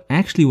 So what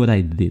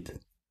I did,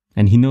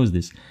 and he knows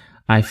this,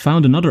 I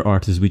found another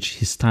artist which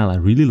his style I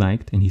really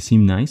liked, and he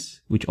seemed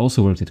nice, which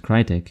also worked at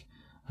Crytek,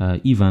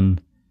 Ivan,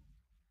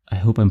 I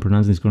hope I'm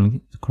pronouncing this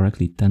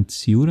correctly,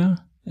 Tantsiura?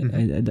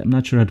 I'm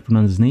not sure how to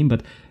pronounce his name,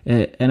 but,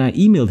 and I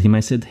emailed him,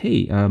 I said,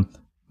 hey,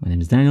 my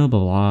name is Daniel, blah,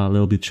 blah, blah, a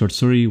little bit short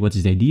story, what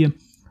is the idea?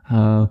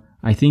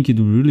 I think it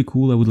would be really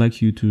cool, I would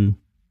like you to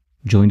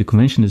join the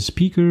convention as a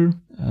speaker,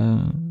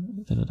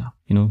 you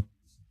know,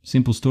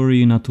 simple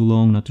story, not too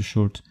long, not too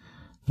short.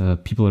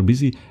 People are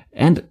busy.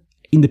 And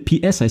in the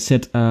PS, I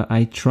said,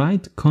 I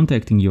tried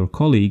contacting your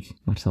colleague,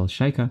 Marcel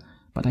Scheika,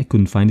 but I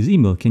couldn't find his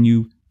email. Can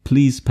you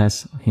please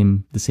pass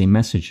him the same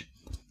message?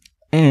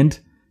 And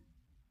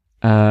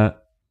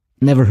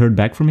never heard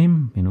back from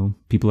him. You know,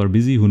 people are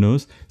busy, who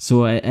knows?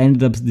 So I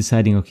ended up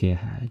deciding, okay,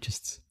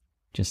 just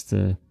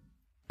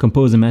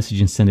compose a message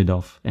and send it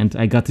off. And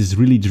I got this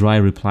really dry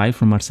reply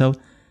from Marcel.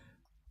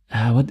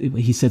 What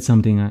he said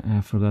something,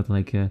 I forgot,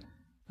 like,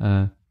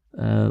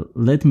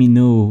 let me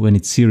know when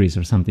it's serious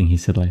or something. He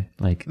said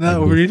like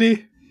no, like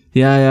really?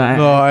 Yeah.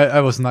 No,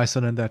 I was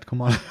nicer than that.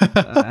 Come on.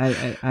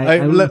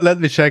 Let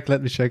me check.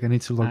 I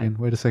need to log in.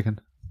 Wait a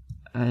second.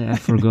 I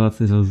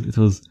forgot. It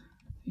was.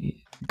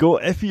 Go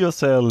F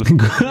yourself. He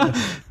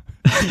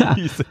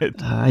said.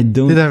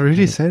 Did I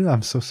really say that?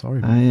 I'm so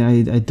sorry.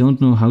 I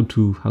don't know how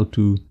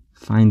to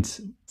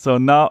find. So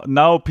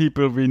now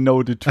people will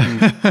know the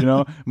truth. You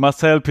know,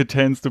 Marcel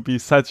pretends to be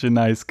such a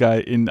nice guy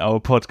in our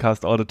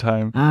podcast all the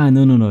time.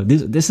 No.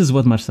 This is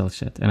what Marcel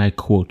said, and I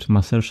quote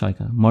Marcel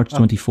Scheika, March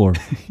 24.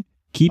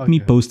 Keep me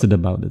posted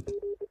about it.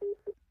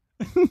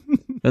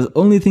 That's the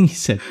only thing he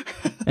said,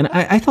 and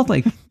I thought,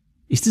 like,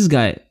 is this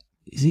guy?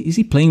 Is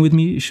he playing with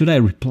me? Should I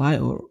reply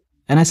or?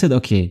 And I said,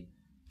 okay,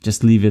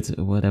 just leave it,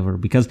 whatever.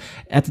 Because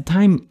at the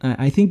time,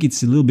 I think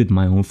it's a little bit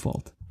my own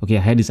fault. Okay,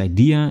 I had this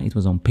idea. It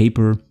was on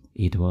paper.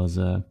 It was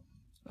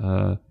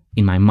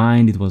in my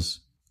mind. It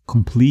was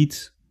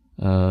complete,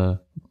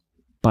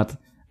 but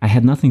I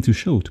had nothing to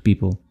show to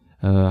people.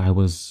 I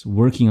was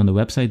working on the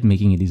website,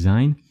 making a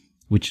design,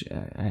 which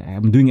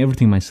I'm doing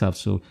everything myself.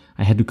 So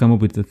I had to come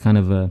up with a kind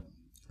of a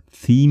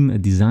theme, a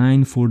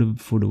design for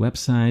the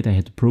website. I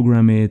had to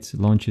program it,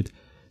 launch it.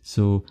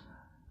 So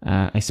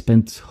I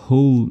spent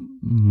whole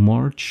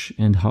March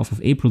and half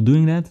of April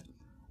doing that.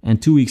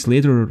 And 2 weeks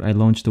later, I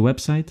launched the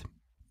website,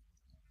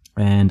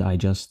 and I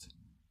just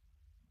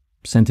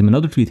sent him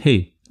another tweet.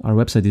 Hey, our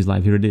website is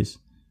live. Here it is.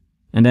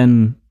 And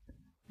then,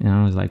 you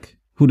know, I was like,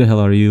 who the hell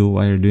are you?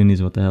 Why are you doing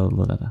this? What the hell?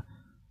 Blah, blah, blah.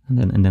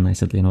 And then I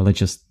said, you know, let's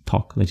just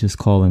talk. Let's just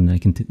call, and I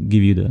can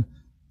give you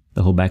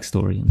the whole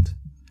backstory. And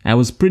I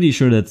was pretty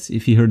sure that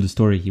if he heard the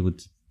story, he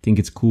would think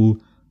it's cool,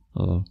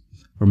 or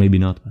maybe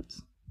not.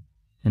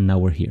 And now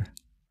we're here.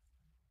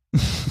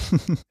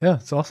 Yeah,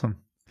 it's awesome.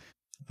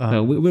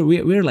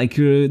 We're like,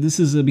 this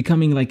is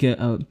becoming like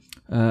a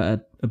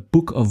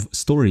book of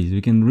stories.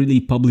 We can really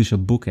publish a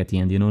book at the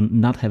end, you know,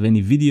 not have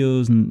any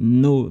videos,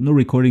 no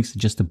recordings,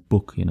 just a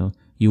book, you know.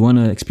 You want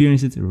to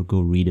experience it, or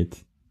go read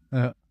it.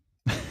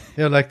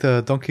 Yeah, like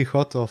the Don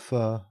Quixote of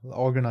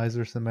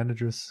organizers and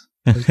managers.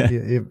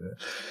 It's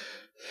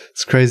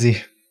crazy.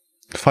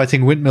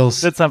 Fighting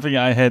windmills. That's something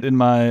I had in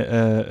my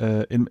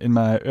in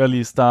my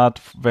early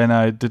start when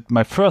I did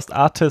my first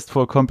art test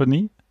for a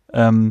company.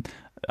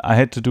 I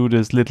had to do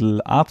this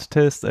little art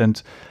test,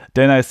 and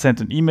then I sent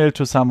an email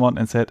to someone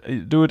and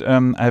said, dude,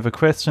 I have a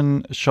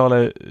question. Shall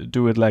I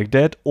do it like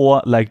that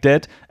or like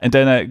that? And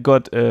then I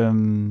got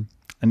an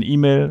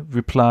email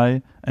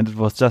reply, and it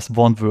was just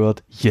one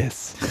word,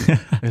 yes.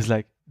 It's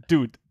like,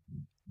 dude.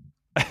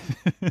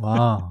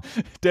 Wow.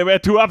 There were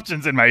 2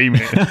 options in my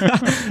email.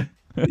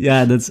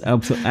 Yeah, that's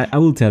absolutely. I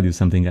will tell you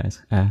something,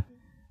 guys. I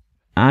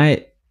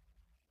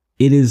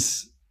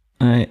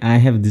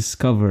have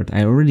discovered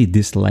I already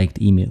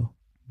disliked email,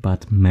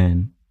 but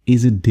man,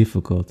 is it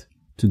difficult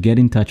to get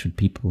in touch with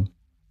people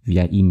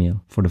via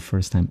email for the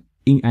first time.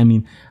 I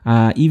mean,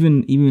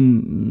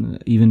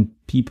 even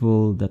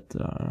people that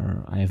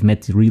I have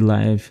met in real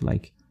life,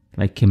 like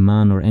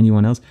Keman or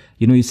anyone else,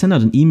 you know, you send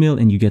out an email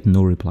and you get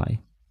no reply.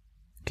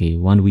 Okay,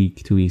 1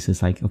 week, 2 weeks,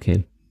 it's like,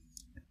 okay,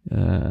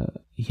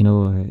 you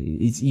know,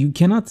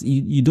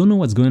 you don't know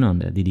what's going on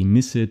there. Did he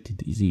miss it?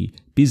 Is he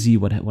busy?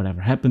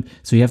 Whatever happened?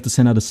 So you have to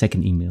send out a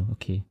second email,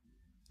 okay?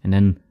 And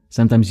then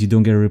sometimes you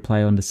don't get a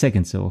reply on the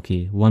second, so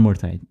okay, one more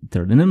time,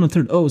 third, and then on the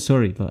third, oh,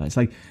 sorry. It's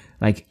like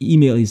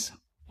email is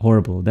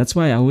horrible. That's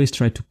why I always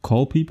try to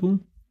call people,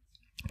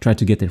 try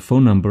to get their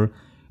phone number,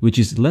 which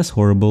is less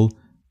horrible,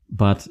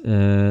 but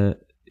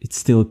it's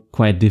still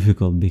quite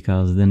difficult,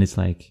 because then it's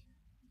like,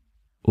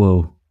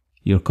 whoa,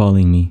 you're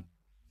calling me,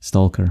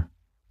 stalker.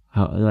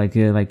 How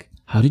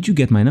did you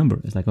get my number?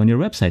 It's like, on your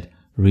website.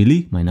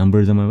 Really? My number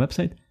is on my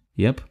website?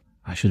 Yep.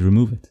 I should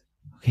remove it.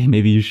 Okay,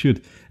 maybe you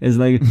should. It's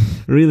like,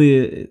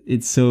 really,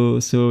 it's so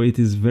it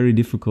is very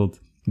difficult.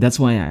 That's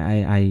why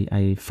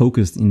I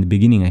focused in the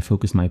beginning. I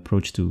focused my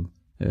approach to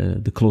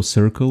the close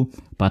circle,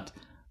 but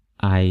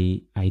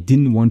I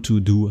didn't want to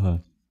do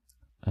a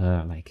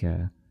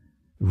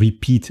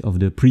repeat of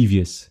the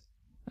previous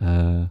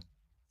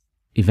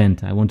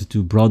event. I wanted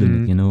to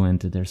broaden it, and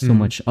there's so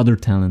much other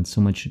talent,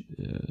 so much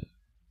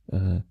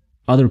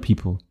other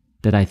people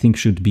that I think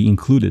should be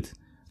included.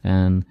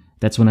 And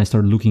that's when I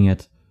started looking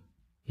at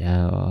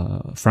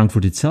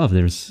Frankfurt itself.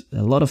 There's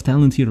a lot of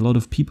talent here, a lot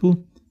of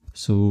people.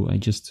 So I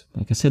just,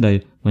 like I said,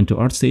 I went to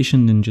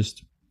ArtStation and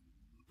just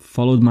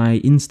followed my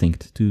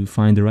instinct to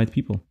find the right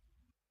people.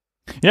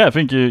 Yeah, I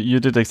think you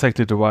did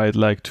exactly the right,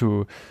 like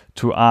to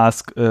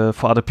ask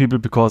for other people,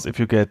 because if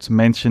you get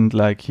mentioned,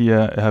 like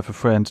here, I have a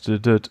friend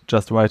that did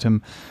just write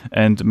him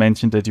and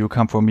mentioned that you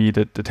come from me,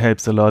 that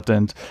helps a lot.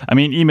 And I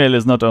mean, email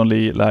is not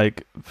only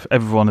like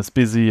everyone is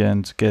busy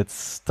and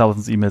gets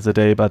thousands of emails a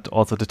day, but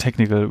also the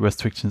technical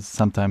restrictions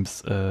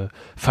sometimes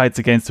fights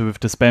against you with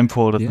the spam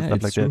folders and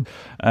stuff like true.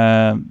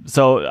 that.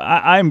 So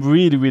I'm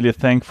really, really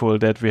thankful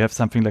that we have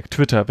something like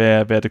Twitter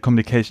where the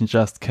communication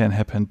just can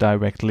happen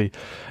directly,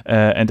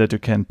 and that you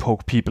can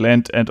poke people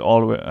and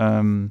all.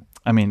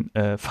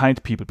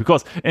 Find people,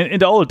 because in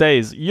the old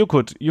days you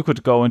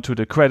could go into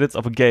the credits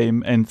of a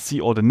game and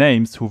see all the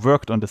names who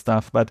worked on the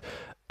stuff, but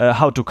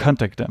how to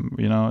contact them,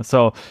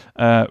 So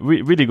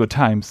really good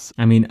times.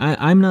 I mean,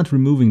 I'm not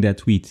removing that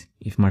tweet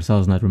if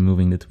Marcel's not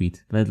removing the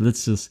tweet.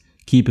 Let's just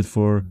keep it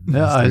for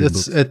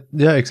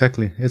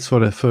exactly. It's for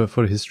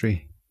the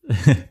history.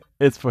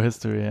 It's for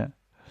history.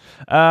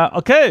 Yeah.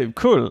 Okay.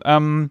 Cool.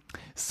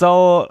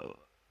 So.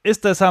 Is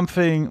there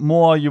something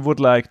more you would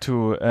like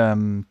to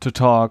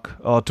talk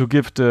or to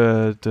give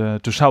the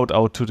shout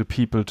out to the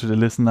people, to the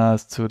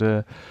listeners, to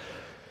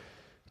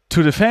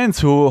the fans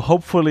who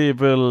hopefully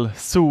will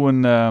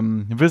soon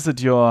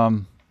visit your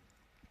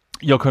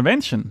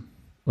convention?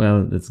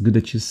 Well, that's good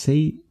that you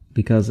say,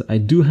 because I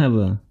do have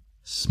a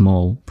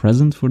small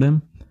present for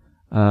them.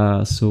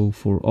 So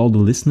for all the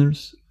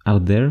listeners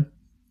out there,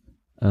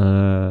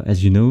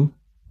 as you know,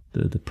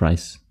 the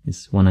price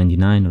is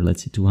 $199 or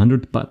let's say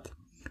 $200, but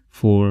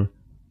for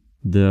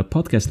the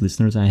podcast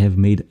listeners, I have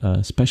made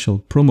a special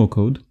promo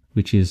code,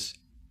 which is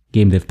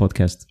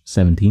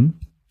GameDevPodcast17.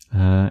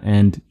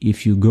 And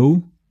if you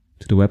go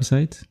to the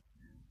website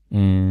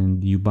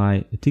and you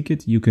buy a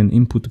ticket, you can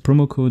input the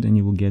promo code and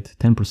you will get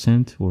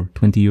 10% or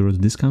 20 euros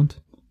discount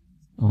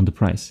on the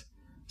price.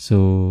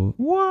 So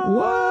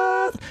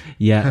what?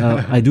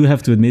 Yeah, I do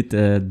have to admit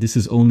this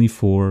is only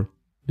for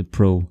the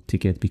pro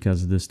ticket,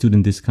 because the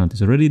student discount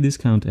is already a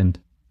discount and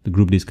the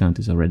group discount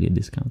is already a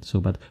discount. So,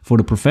 but for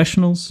the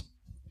professionals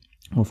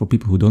or for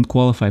people who don't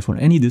qualify for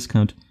any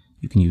discount,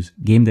 you can use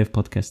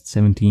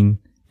GameDevPodcast17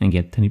 and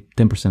get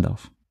 10%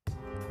 off.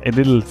 A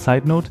little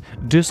side note,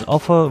 this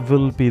offer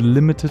will be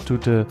limited to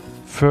the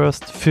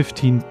first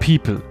 15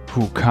 people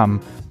who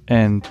come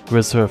and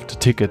reserve the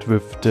ticket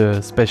with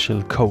the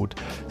special code.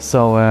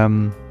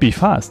 So be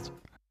fast.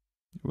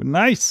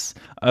 Nice.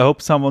 I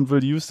hope someone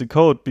will use the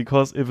code,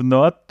 because if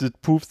not, it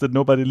proves that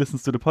nobody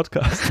listens to the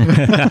podcast.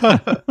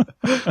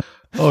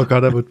 Oh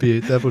God, that would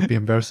be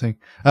embarrassing.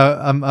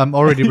 I'm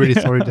already really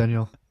sorry,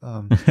 Daniel.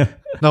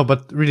 No,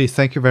 but really,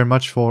 thank you very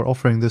much for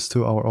offering this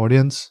to our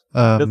audience.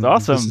 That's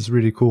awesome. This is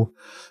really cool,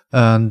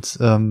 and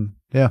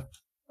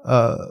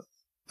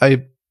I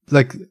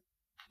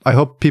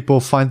hope people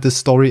find this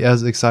story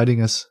as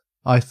exciting as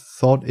I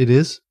thought it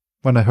is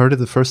when I heard it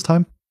the first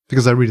time.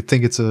 Because I really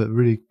think it's a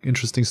really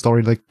interesting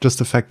story, like just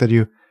the fact that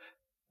you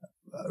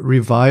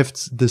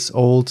revived this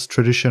old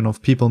tradition of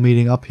people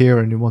meeting up here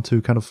and you want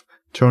to kind of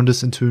turn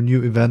this into a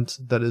new event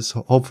that is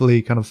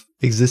hopefully kind of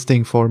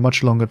existing for a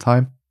much longer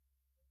time.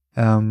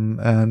 I'm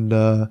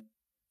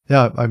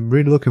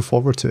really looking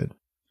forward to it.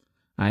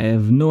 I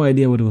have no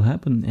idea what will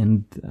happen,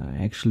 and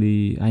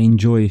I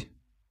enjoy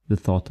the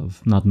thought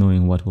of not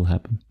knowing what will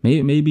happen.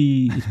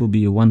 Maybe it will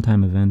be a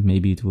one-time event,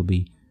 maybe it will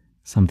be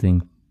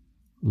something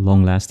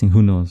long-lasting.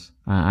 Who knows?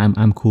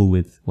 I'm cool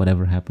with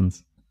whatever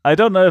happens. I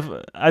don't know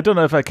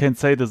if I can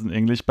say this in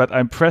English, but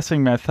I'm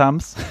pressing my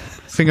thumbs.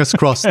 Fingers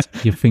crossed.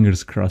 Your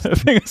fingers crossed.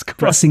 Fingers crossed.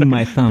 Pressing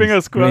my thumbs.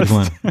 Fingers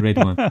crossed. Great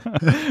one.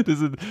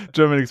 This is a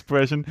German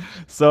expression.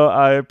 So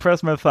I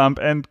press my thumb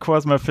and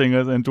cross my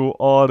fingers and do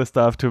all the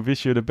stuff to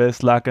wish you the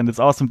best luck. And it's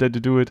awesome that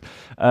you do it.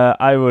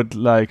 I would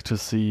like to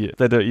see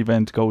that the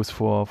event goes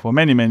for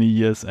many, many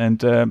years.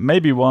 And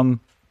maybe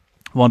one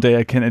day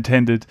I can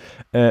attend it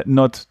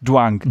not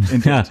drunk.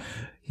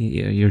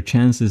 Your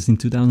chance is in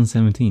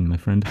 2017, my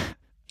friend.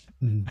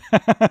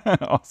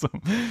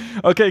 Awesome.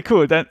 Okay,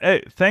 cool. Then,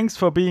 hey, thanks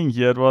for being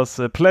here. It was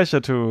a pleasure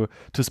to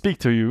speak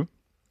to you.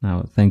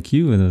 Now, thank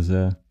you. It was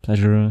a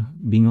pleasure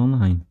being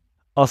online.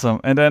 Awesome.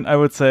 And then I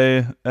would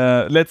say,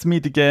 let's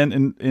meet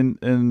again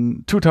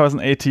in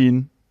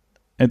 2018,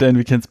 and then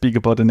we can speak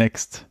about the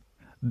next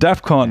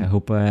DAFCON. I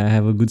hope I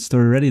have a good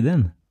story ready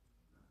then.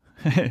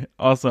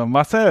 Awesome.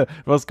 Marcel, it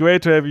was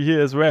great to have you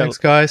here as well. Thanks,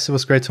 guys. It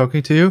was great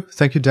talking to you.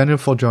 Thank you, Daniel,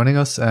 for joining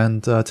us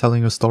and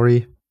telling your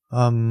story.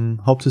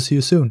 Hope to see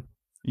you soon.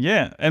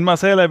 Yeah, and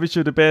Marcel, I wish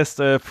you the best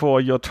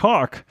for your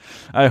talk.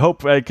 I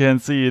hope I can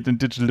see it in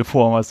digital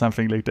form or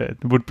something like that.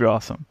 It would be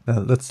awesome.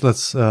 Let's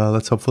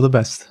hope for the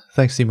best.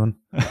 Thanks, Simon.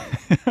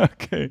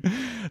 Okay,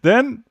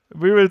 then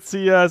we will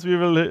see us. We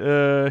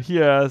will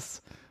hear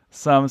us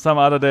some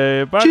other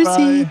day. Bye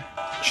Tschüssi.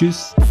 bye.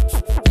 Tschüss.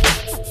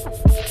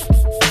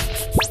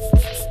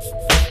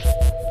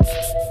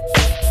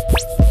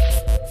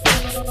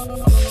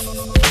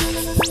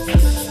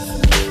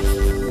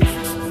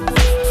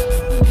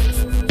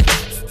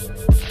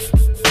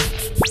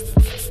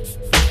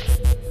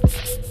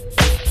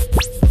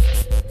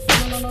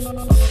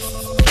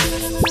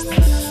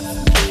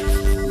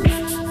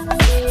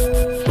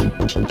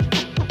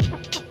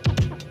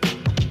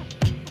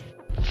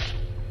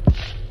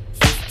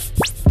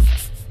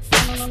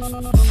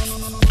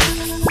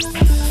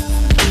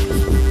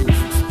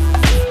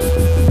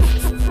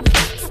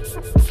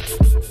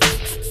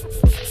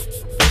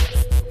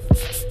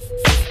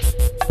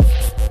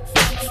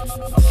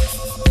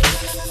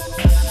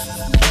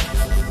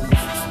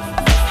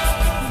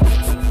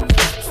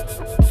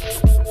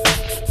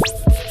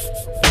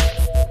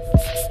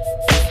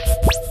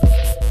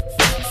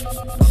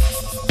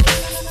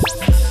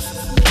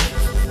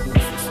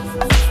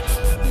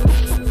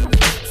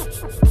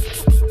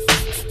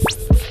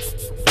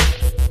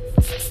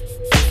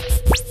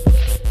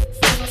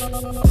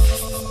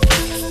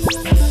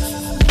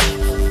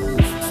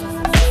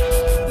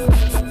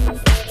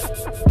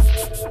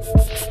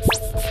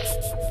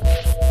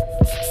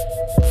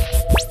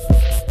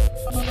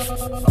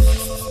 Bye.